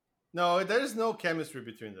is. No, there's no chemistry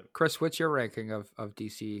between them. Chris, what's your ranking of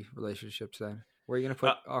DC relationships then? Where are you going to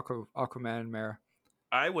put Aquaman and Mara?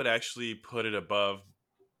 I would actually put it above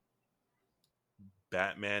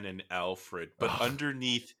Batman and Alfred, but Ugh.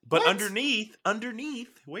 underneath, What?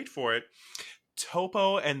 wait for it,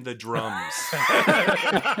 Topo and the drums.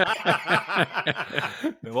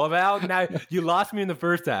 Well, now you lost me in the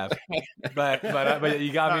first half, but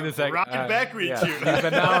you got me in the second. Right back with you. But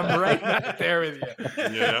now I'm right back there with you.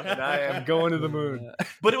 Yeah. And I am going to the moon.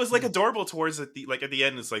 But it was like adorable towards at the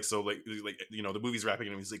end. It's like, so like the movie's wrapping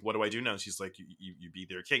and he's like, what do I do now? And she's like, you be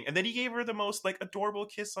their king. And then he gave her the most like adorable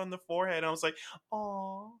kiss on the forehead. And I was like,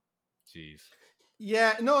 oh, Jeez.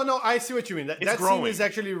 Yeah, no, I see what you mean. That scene growing. is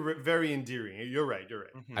actually very endearing. You're right.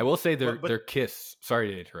 Mhm. I will say their But- kiss.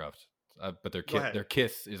 Sorry to interrupt, but Go ahead. their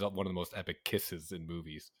kiss is one of the most epic kisses in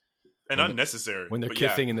movies. and When unnecessary When they're but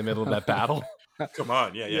kissing in the middle of that battle, Come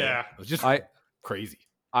on, yeah. it was just crazy.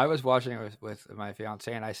 I was watching it with my fiance,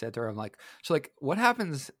 and I said to her, "I'm like, so like, what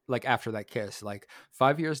happens like after that kiss? Like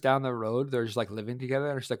 5 years down the road, they're just like living together."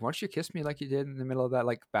 And she's like, "Why don't you kiss me like you did in the middle of that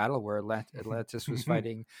like battle where Atlantis was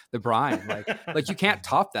fighting the brine? Like you can't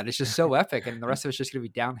top that. It's just so epic, and the rest of it's just gonna be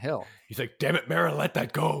downhill." He's like, "Damn it, Mara, let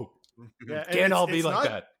that go. Yeah, and Can't all be it's like not-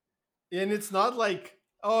 that." And it's not like,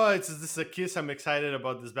 oh, this is a kiss. I'm excited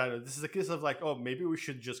about this battle. This is a kiss of like, oh, maybe we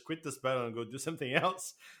should just quit this battle and go do something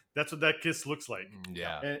else. That's what that kiss looks like.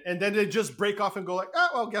 Yeah, And then they just break off and go like, oh,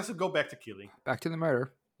 well, guess we'll go back to killing. Back to the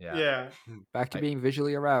murder. yeah, Yeah. Back to being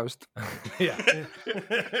visually aroused. yeah.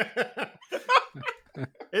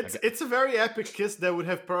 It's a very epic kiss that would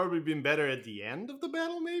have probably been better at the end of the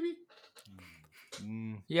battle, maybe.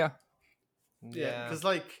 Yeah. Yeah, because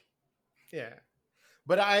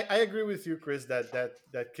but I agree with you, Chris, that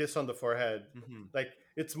kiss on the forehead, Mhm. like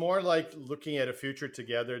it's more like looking at a future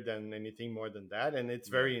together than anything more than that, and it's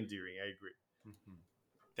very endearing. I agree. Mhm.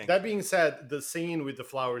 Thank That you. being said, the scene with the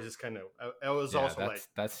flowers is kind of I was also like,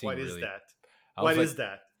 that scene what is really, that? I was What like is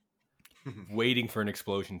that? waiting for an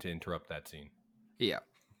explosion to interrupt that scene, Yeah.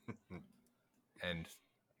 and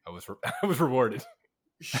I was I was rewarded.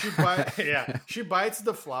 She bites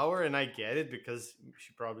the flower, and I get it because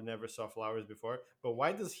she probably never saw flowers before. But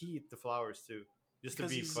why does he eat the flowers too? Just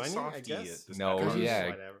Because to be he's a funny, I softie guess. at this No, point. yeah,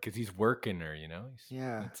 Whatever. because he's working her.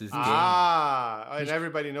 Yeah. That's his game. And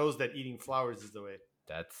everybody knows that eating flowers is the way.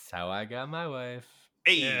 That's how I got my wife.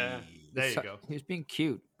 Hey, Yeah. There you So- go. He was being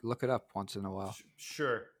cute. Look it up once in a while.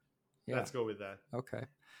 Sure. Yeah. Let's go with that. Okay.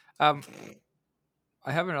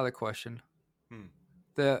 I have another question. Hmm.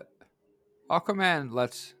 The Aquaman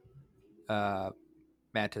lets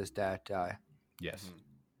Manta's dad die. Yes. Mhm.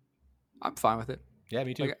 I'm fine with it. Yeah,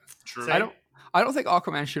 me too. Like, True. Same. I don't think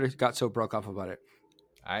Aquaman should have got so broke up about it.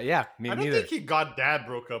 Yeah, me I don't neither. think he got that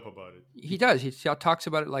broke up about it. He does. He talks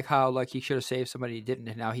about it like how like he should have saved somebody he didn't,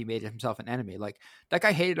 and now he made himself an enemy. Like that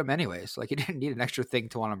guy hated him anyways. Like he didn't need an extra thing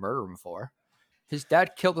to want to murder him for. His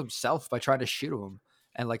dad killed himself by trying to shoot him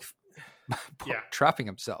and like Yeah. trapping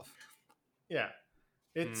himself. Yeah.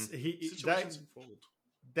 It's Situations unfold.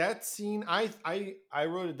 that scene I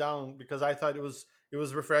wrote it down because I thought it was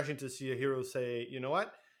refreshing to see a hero say, you know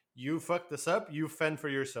what? You fucked this up, you fend for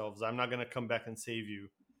yourselves. I'm not gonna come back and save you.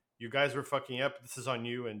 You guys were fucking up, this is on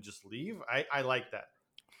you, and just leave. I like that.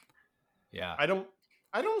 Yeah. I don't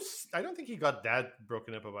think he got that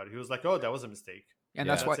broken up about it. He was like, oh, that was a mistake. And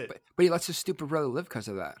Yeah. that's why. That's it. But he lets his stupid brother live because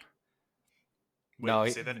of that.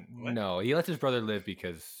 Wait, say that. What? No, he lets his brother live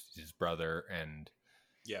because his brother, and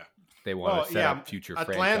Yeah. they want Well, to set up future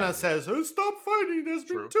Atlanta franchises. says, oh, stop fighting. There's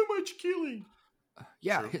True. been too much killing.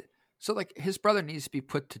 Yeah. True. So like his brother needs to be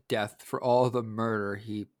put to death for all the murder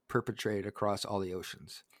he perpetrated across all the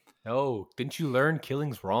oceans. No, didn't you learn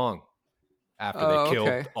killing's wrong after Oh, they killed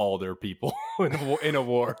okay. all their people in a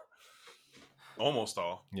war? Almost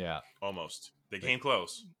all. Yeah, Almost. They came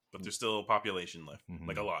close, but there's still a population left. Mhm.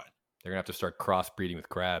 Like a lot. they're gonna have to start crossbreeding with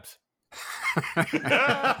crabs.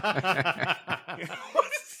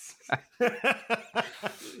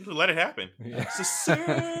 Let it happen. Yeah. It's a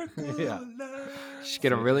circle Yeah. of life. Just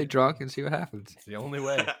get him really drunk and see what happens. It's the only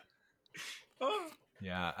way. Oh.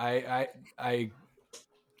 Yeah, I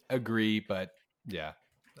agree, but yeah,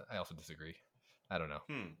 I also disagree. I don't know.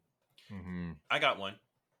 Mm-hmm. I got one.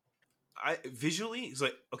 I visually, it's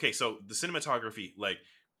like, okay, so the cinematography, like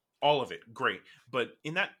all of it, great. But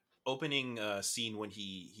in that opening scene when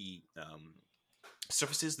he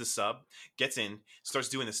surfaces the sub, gets in, starts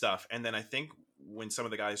doing the stuff, and then I think when some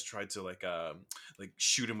of the guys tried to like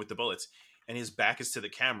shoot him with the bullets, and his back is to the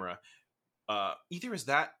camera, either is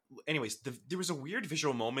that. Anyways, there was a weird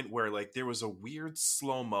visual moment where like there was a weird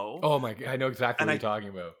slow mo. Oh my god, I know exactly what you're talking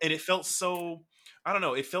about. And it felt so. I don't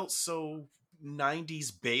know. It felt so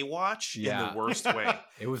 90s Baywatch in the worst way.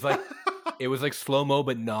 It was like slow mo,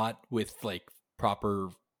 but not with like proper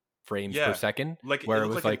frames per second. Like where it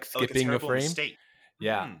was like skipping a frame. Mistake.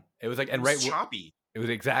 Yeah, it was like it was choppy. It was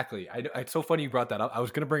exactly. It's so funny you brought that up. I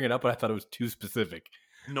was going to bring it up, but I thought it was too specific.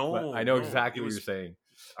 No, but I know exactly what you're saying.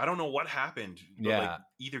 I don't know what happened. But like,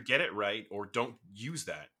 either get it right or don't use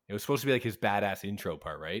that. It was supposed to be like his badass intro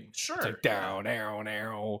part, right? Sure. It's like down, arrow,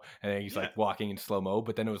 arrow, and then he's like walking in slow mo.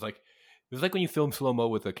 But then it was like when you film slow mo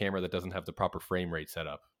with a camera that doesn't have the proper frame rate set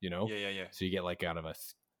up. You know? Yeah. So you get like out of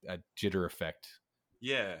a jitter effect.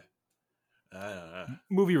 Yeah.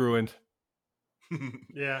 Movie ruined.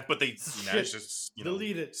 Yeah, but they managed to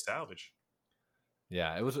delete it, salvage.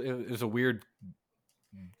 Yeah, it was a weird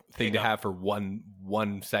thing to have for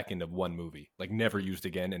one second of one movie, like never used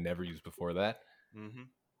again and never used before that. Mm-hmm.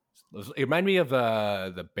 It reminded me of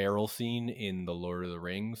the barrel scene in the Lord of the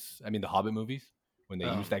Rings. I mean, the Hobbit movies when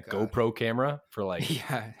they used that GoPro camera for like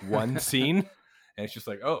one scene, and it's just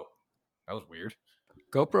like, oh, that was weird.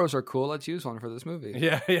 GoPros are cool. Let's use one for this movie.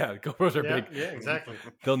 Yeah. GoPros are big. Yeah, exactly.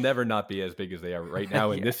 They'll never not be as big as they are right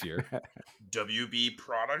now in this year. WB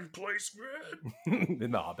product placement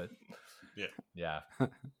in the Hobbit. Yeah.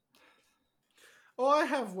 Oh, I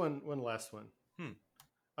have one last one.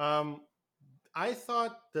 I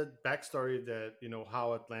thought the backstory that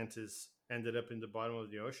how Atlantis ended up in the bottom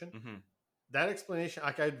of the ocean. Mm-hmm. That explanation,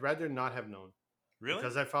 like, I'd rather not have known. Really?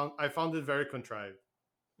 Because I found it very contrived.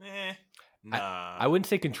 Nah. I wouldn't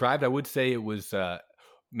say contrived. I would say it was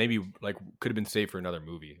maybe like could have been saved for another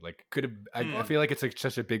movie. Like could have. I feel like it's like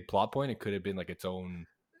such a big plot point. It could have been like its own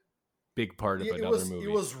big part of another movie.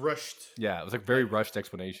 It was rushed. Yeah, it was like very rushed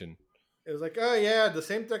explanation. It was like, oh yeah, the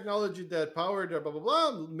same technology that powered blah blah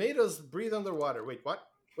blah made us breathe underwater. Wait, what?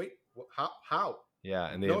 Wait, how? Yeah,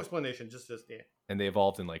 and no explanation. Just and they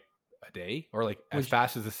evolved in like a day, or like as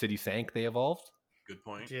fast as the city sank, they evolved. Good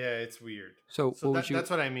point. Yeah, it's weird. So that's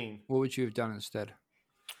what I mean. What would you have done instead?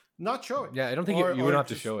 Not show it. Yeah, I don't think you wouldn't have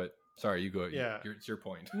to show it. Sorry, you go. Yeah, it's your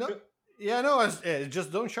point. No, yeah, no,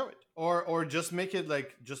 just don't show it, or just make it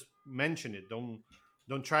like just mention it.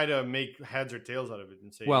 Don't try to make heads or tails out of it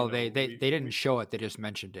and say. Well, they didn't show it. They just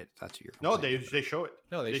mentioned it. That's your. No, they show it.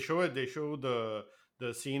 No, they show it. They show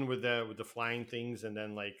the scene with the flying things, and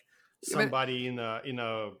then like somebody in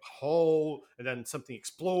a hole, and then something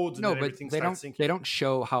explodes. And no, then but everything they starts don't. sinking. They don't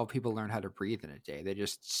show how people learn how to breathe in a day. They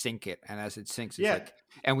just sink it, and as it sinks, it's like,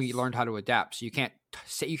 and we learned how to adapt. So you can't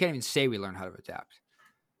even say we learned how to adapt,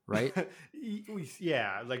 right?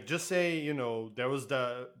 Yeah, like just say there was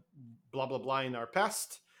the blah blah blah in our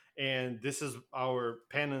past, and this is our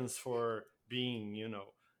penance for being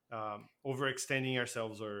overextending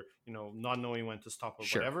ourselves, or not knowing when to stop, or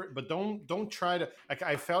whatever. But don't try to, like,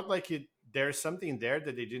 I felt like there's something there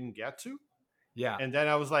that they didn't get to. Yeah, and then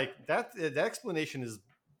I was like, that explanation is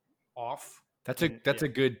off. That's a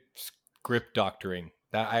good script doctoring.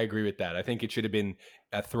 That I agree with that. I think it should have been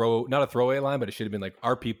not a throwaway line, but it should have been like,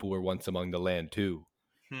 our people were once among the land too.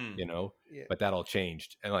 But that all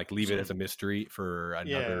changed, and like leave it as a mystery for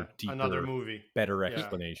another movie, better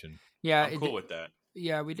explanation. Yeah, I'm cool with that.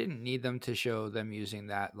 Yeah, we didn't need them to show them using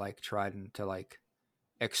that like trident to like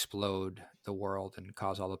explode the world and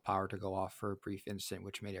cause all the power to go off for a brief instant,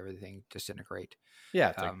 which made everything disintegrate.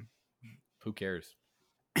 Yeah, it's like, who cares?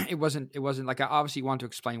 It wasn't like, I obviously want to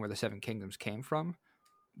explain where the Seven Kingdoms came from,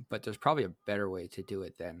 but there's probably a better way to do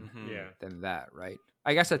it than that, right?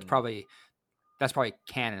 I guess that's probably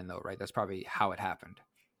canon though, right? That's probably how it happened.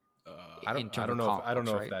 I don't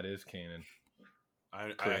know if that is canon.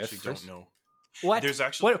 I actually don't know. What? There's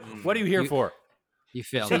actually what are you here for? You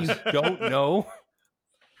failed. So you don't know?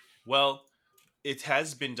 Well, it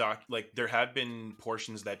has been like there have been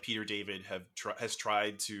portions that Peter David has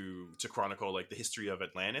tried to chronicle, like the history of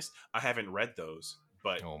Atlantis. I haven't read those,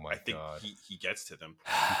 but I think he gets to them.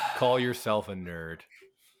 Call yourself a nerd.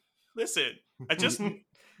 Listen, I just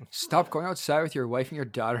stop going outside with your wife and your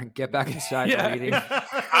daughter and get back inside reading.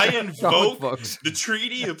 I invoke the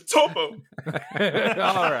Treaty of Topo.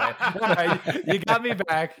 All right, you got me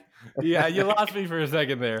back. Yeah, you lost me for a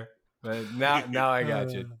second there, but now I got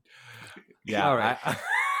you. Yeah, all right.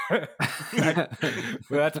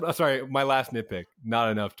 That's sorry. My last nitpick. Not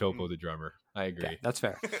enough Topo the drummer. I agree. Yeah, that's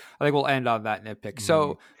fair. I think we'll end on that nitpick.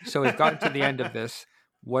 So we've gotten to the end of this.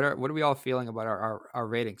 What are we all feeling about our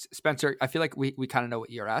ratings? Spencer, I feel like we kind of know what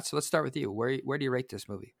you're at. So let's start with you. Where do you rate this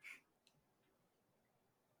movie?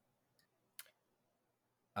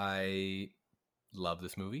 I love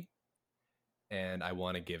this movie, and I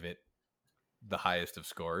want to give it the highest of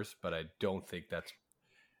scores, but I don't think that's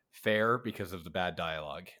fair because of the bad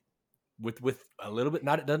dialogue. With a little bit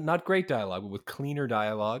not great dialogue, but with cleaner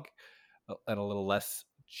dialogue and a little less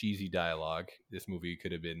cheesy dialogue, this movie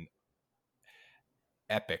could have been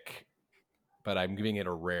epic. But I'm giving it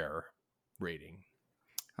a rare rating.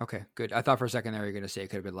 Okay, good. I thought for a second there you were going to say it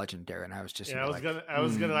could have been legendary, and I was just I was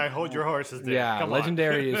gonna like hold your horses there. Yeah, Come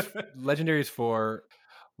legendary on. is for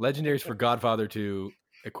Godfather 2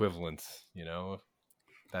 equivalents. You know,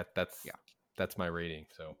 that's my rating.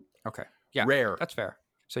 So okay, yeah, rare. That's fair.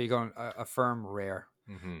 So you're going a firm rare.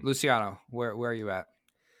 Mm-hmm. Luciano, where are you at?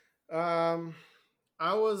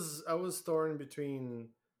 I was torn between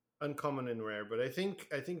uncommon and rare, but I think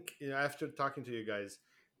after talking to you guys,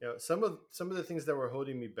 some of the things that were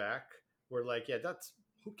holding me back were like, that's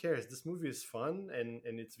who cares? This movie is fun and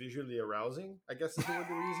it's visually arousing. I guess is the word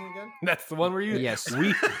we're using again. That's the one we're using. Yes,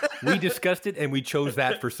 we discussed it and we chose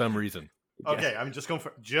that for some reason. Okay, I'm just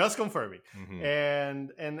confirming. Mm-hmm.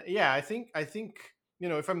 And yeah, I think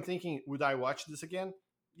if I'm thinking, would I watch this again?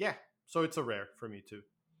 Yeah, so it's a rare for me too.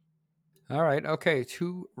 All right, okay,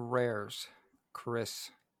 2 rares. Chris,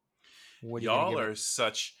 what y'all are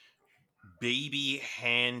such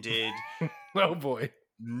baby-handed. Oh boy,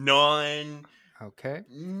 Okay.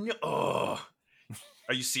 Are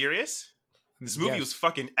you serious? This movie was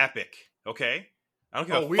fucking epic. Okay, I don't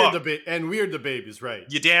give a fuck. We're the babies, right?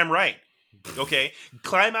 You're damn right. Okay,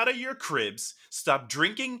 climb out of your cribs. Stop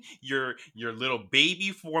drinking your little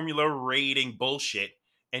baby formula rating bullshit.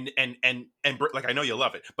 And like, I know you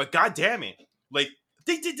love it, but god damn it, like,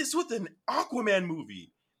 they did this with an Aquaman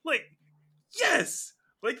movie. Like, yes,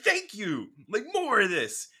 like, thank you, like, more of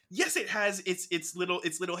this. Yes, it has its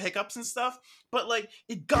little hiccups and stuff, but like,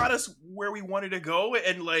 it got us where we wanted to go.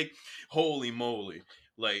 And like, holy moly,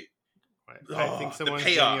 like, I think someone's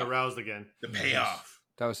getting aroused again. The payoff.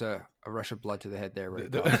 That was a rush of blood to the head there. Right?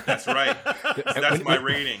 That's right. That's my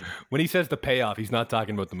rating. When he says the payoff, he's not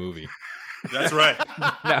talking about the movie. That's right.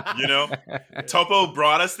 No. Topo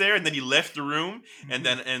brought us there, and then he left the room, and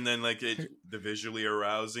then like the visually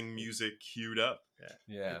arousing music queued up.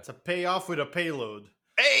 Yeah. It's a payoff with a payload.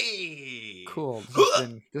 Hey, cool.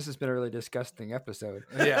 This has been a really disgusting episode.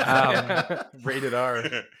 Yeah. Rated R.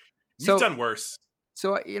 You've done worse.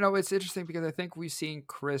 So it's interesting because I think we've seen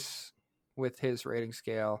Chris with his rating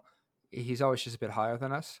scale. He's always just a bit higher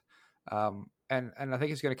than us, and I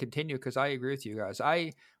think it's going to continue because I agree with you guys.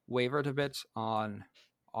 I wavered a bit on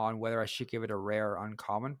whether I should give it a rare or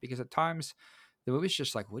uncommon, because at times the movie's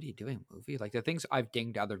just like, what are you doing, movie? Like, the things I've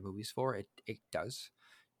dinged other movies for, it does,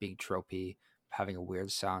 being tropey, having a weird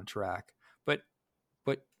soundtrack, but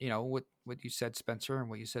what you said, Spencer, and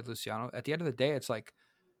what you said, Luciano, at the end of the day, it's like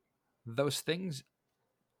those things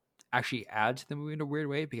actually add to the movie in a weird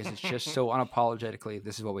way, because it's just so unapologetically,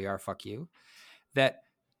 this is what we are, fuck you, that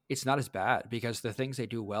it's not as bad, because the things they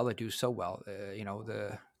do well, they do so well.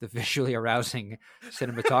 The visually arousing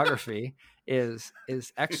cinematography is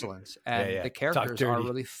excellent, and the characters are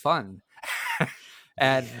really fun.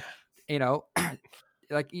 And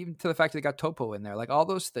like, even to the fact that they got Topo in there, like, all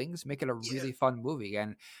those things make it a really fun movie.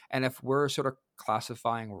 And if we're sort of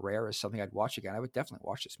classifying rare as something I'd watch again, I would definitely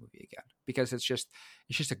watch this movie again, because it's just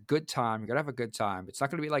a good time. You're gonna have a good time. It's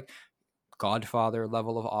not gonna be like Godfather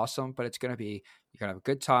level of awesome, but you're gonna have a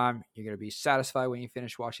good time. You're gonna be satisfied when you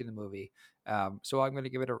finish watching the movie. So I'm gonna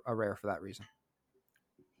give it a rare for that reason.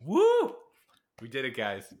 Woo! We did it,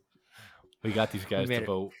 guys. We got these guys to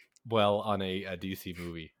vote well on a DC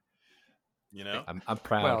movie. I'm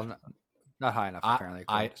proud. Well, not high enough apparently.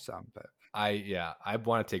 To some, but I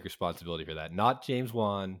want to take responsibility for that. Not James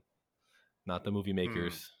Wan, not the movie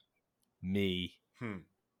makers, me,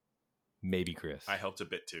 maybe Chris. I helped a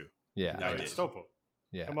bit too. Yeah, no, it's Topo.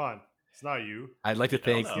 Yeah, come on, it's not you. I'd like to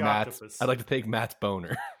thank Matt's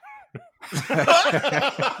boner.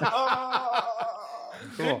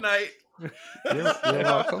 Good night. You're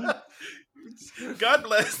welcome. God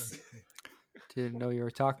bless. Didn't know you were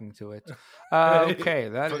talking to it. Okay,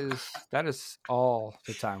 that is all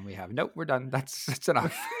the time we have. Nope, we're done. That's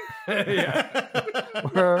enough.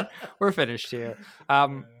 Yeah, we're finished here.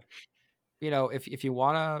 If you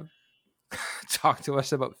want to talk to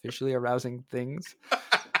us about visually arousing things,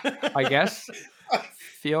 I guess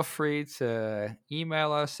feel free to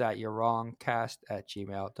email us at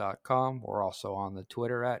yourwrongcast@gmail.com. We're also on the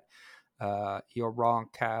Twitter at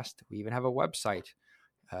yourwrongcast. We even have a website,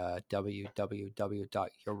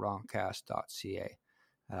 www.yourwrongcast.ca.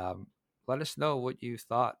 Let us know what you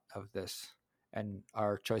thought of this and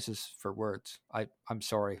our choices for words. I'm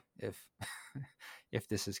sorry if if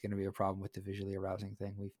this is going to be a problem with the visually arousing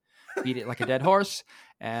thing. beat it like a dead horse,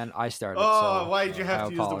 and I started. Oh, So why did you have I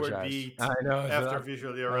to use the word apologize. beat I know. after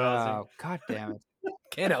visually arousing? Oh, God damn it.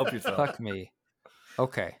 Can't help yourself. Fuck me.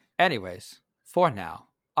 Okay. Anyways, for now,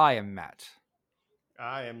 I am Matt.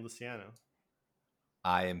 I am Luciano.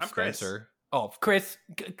 I'm Chris. Spencer. Oh, Chris,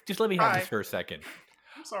 just let me have Hi. this for a second.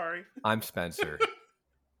 I'm sorry. I'm Spencer.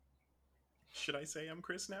 Should I say I'm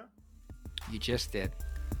Chris now? You just did.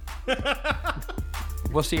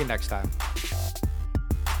 We'll see you next time.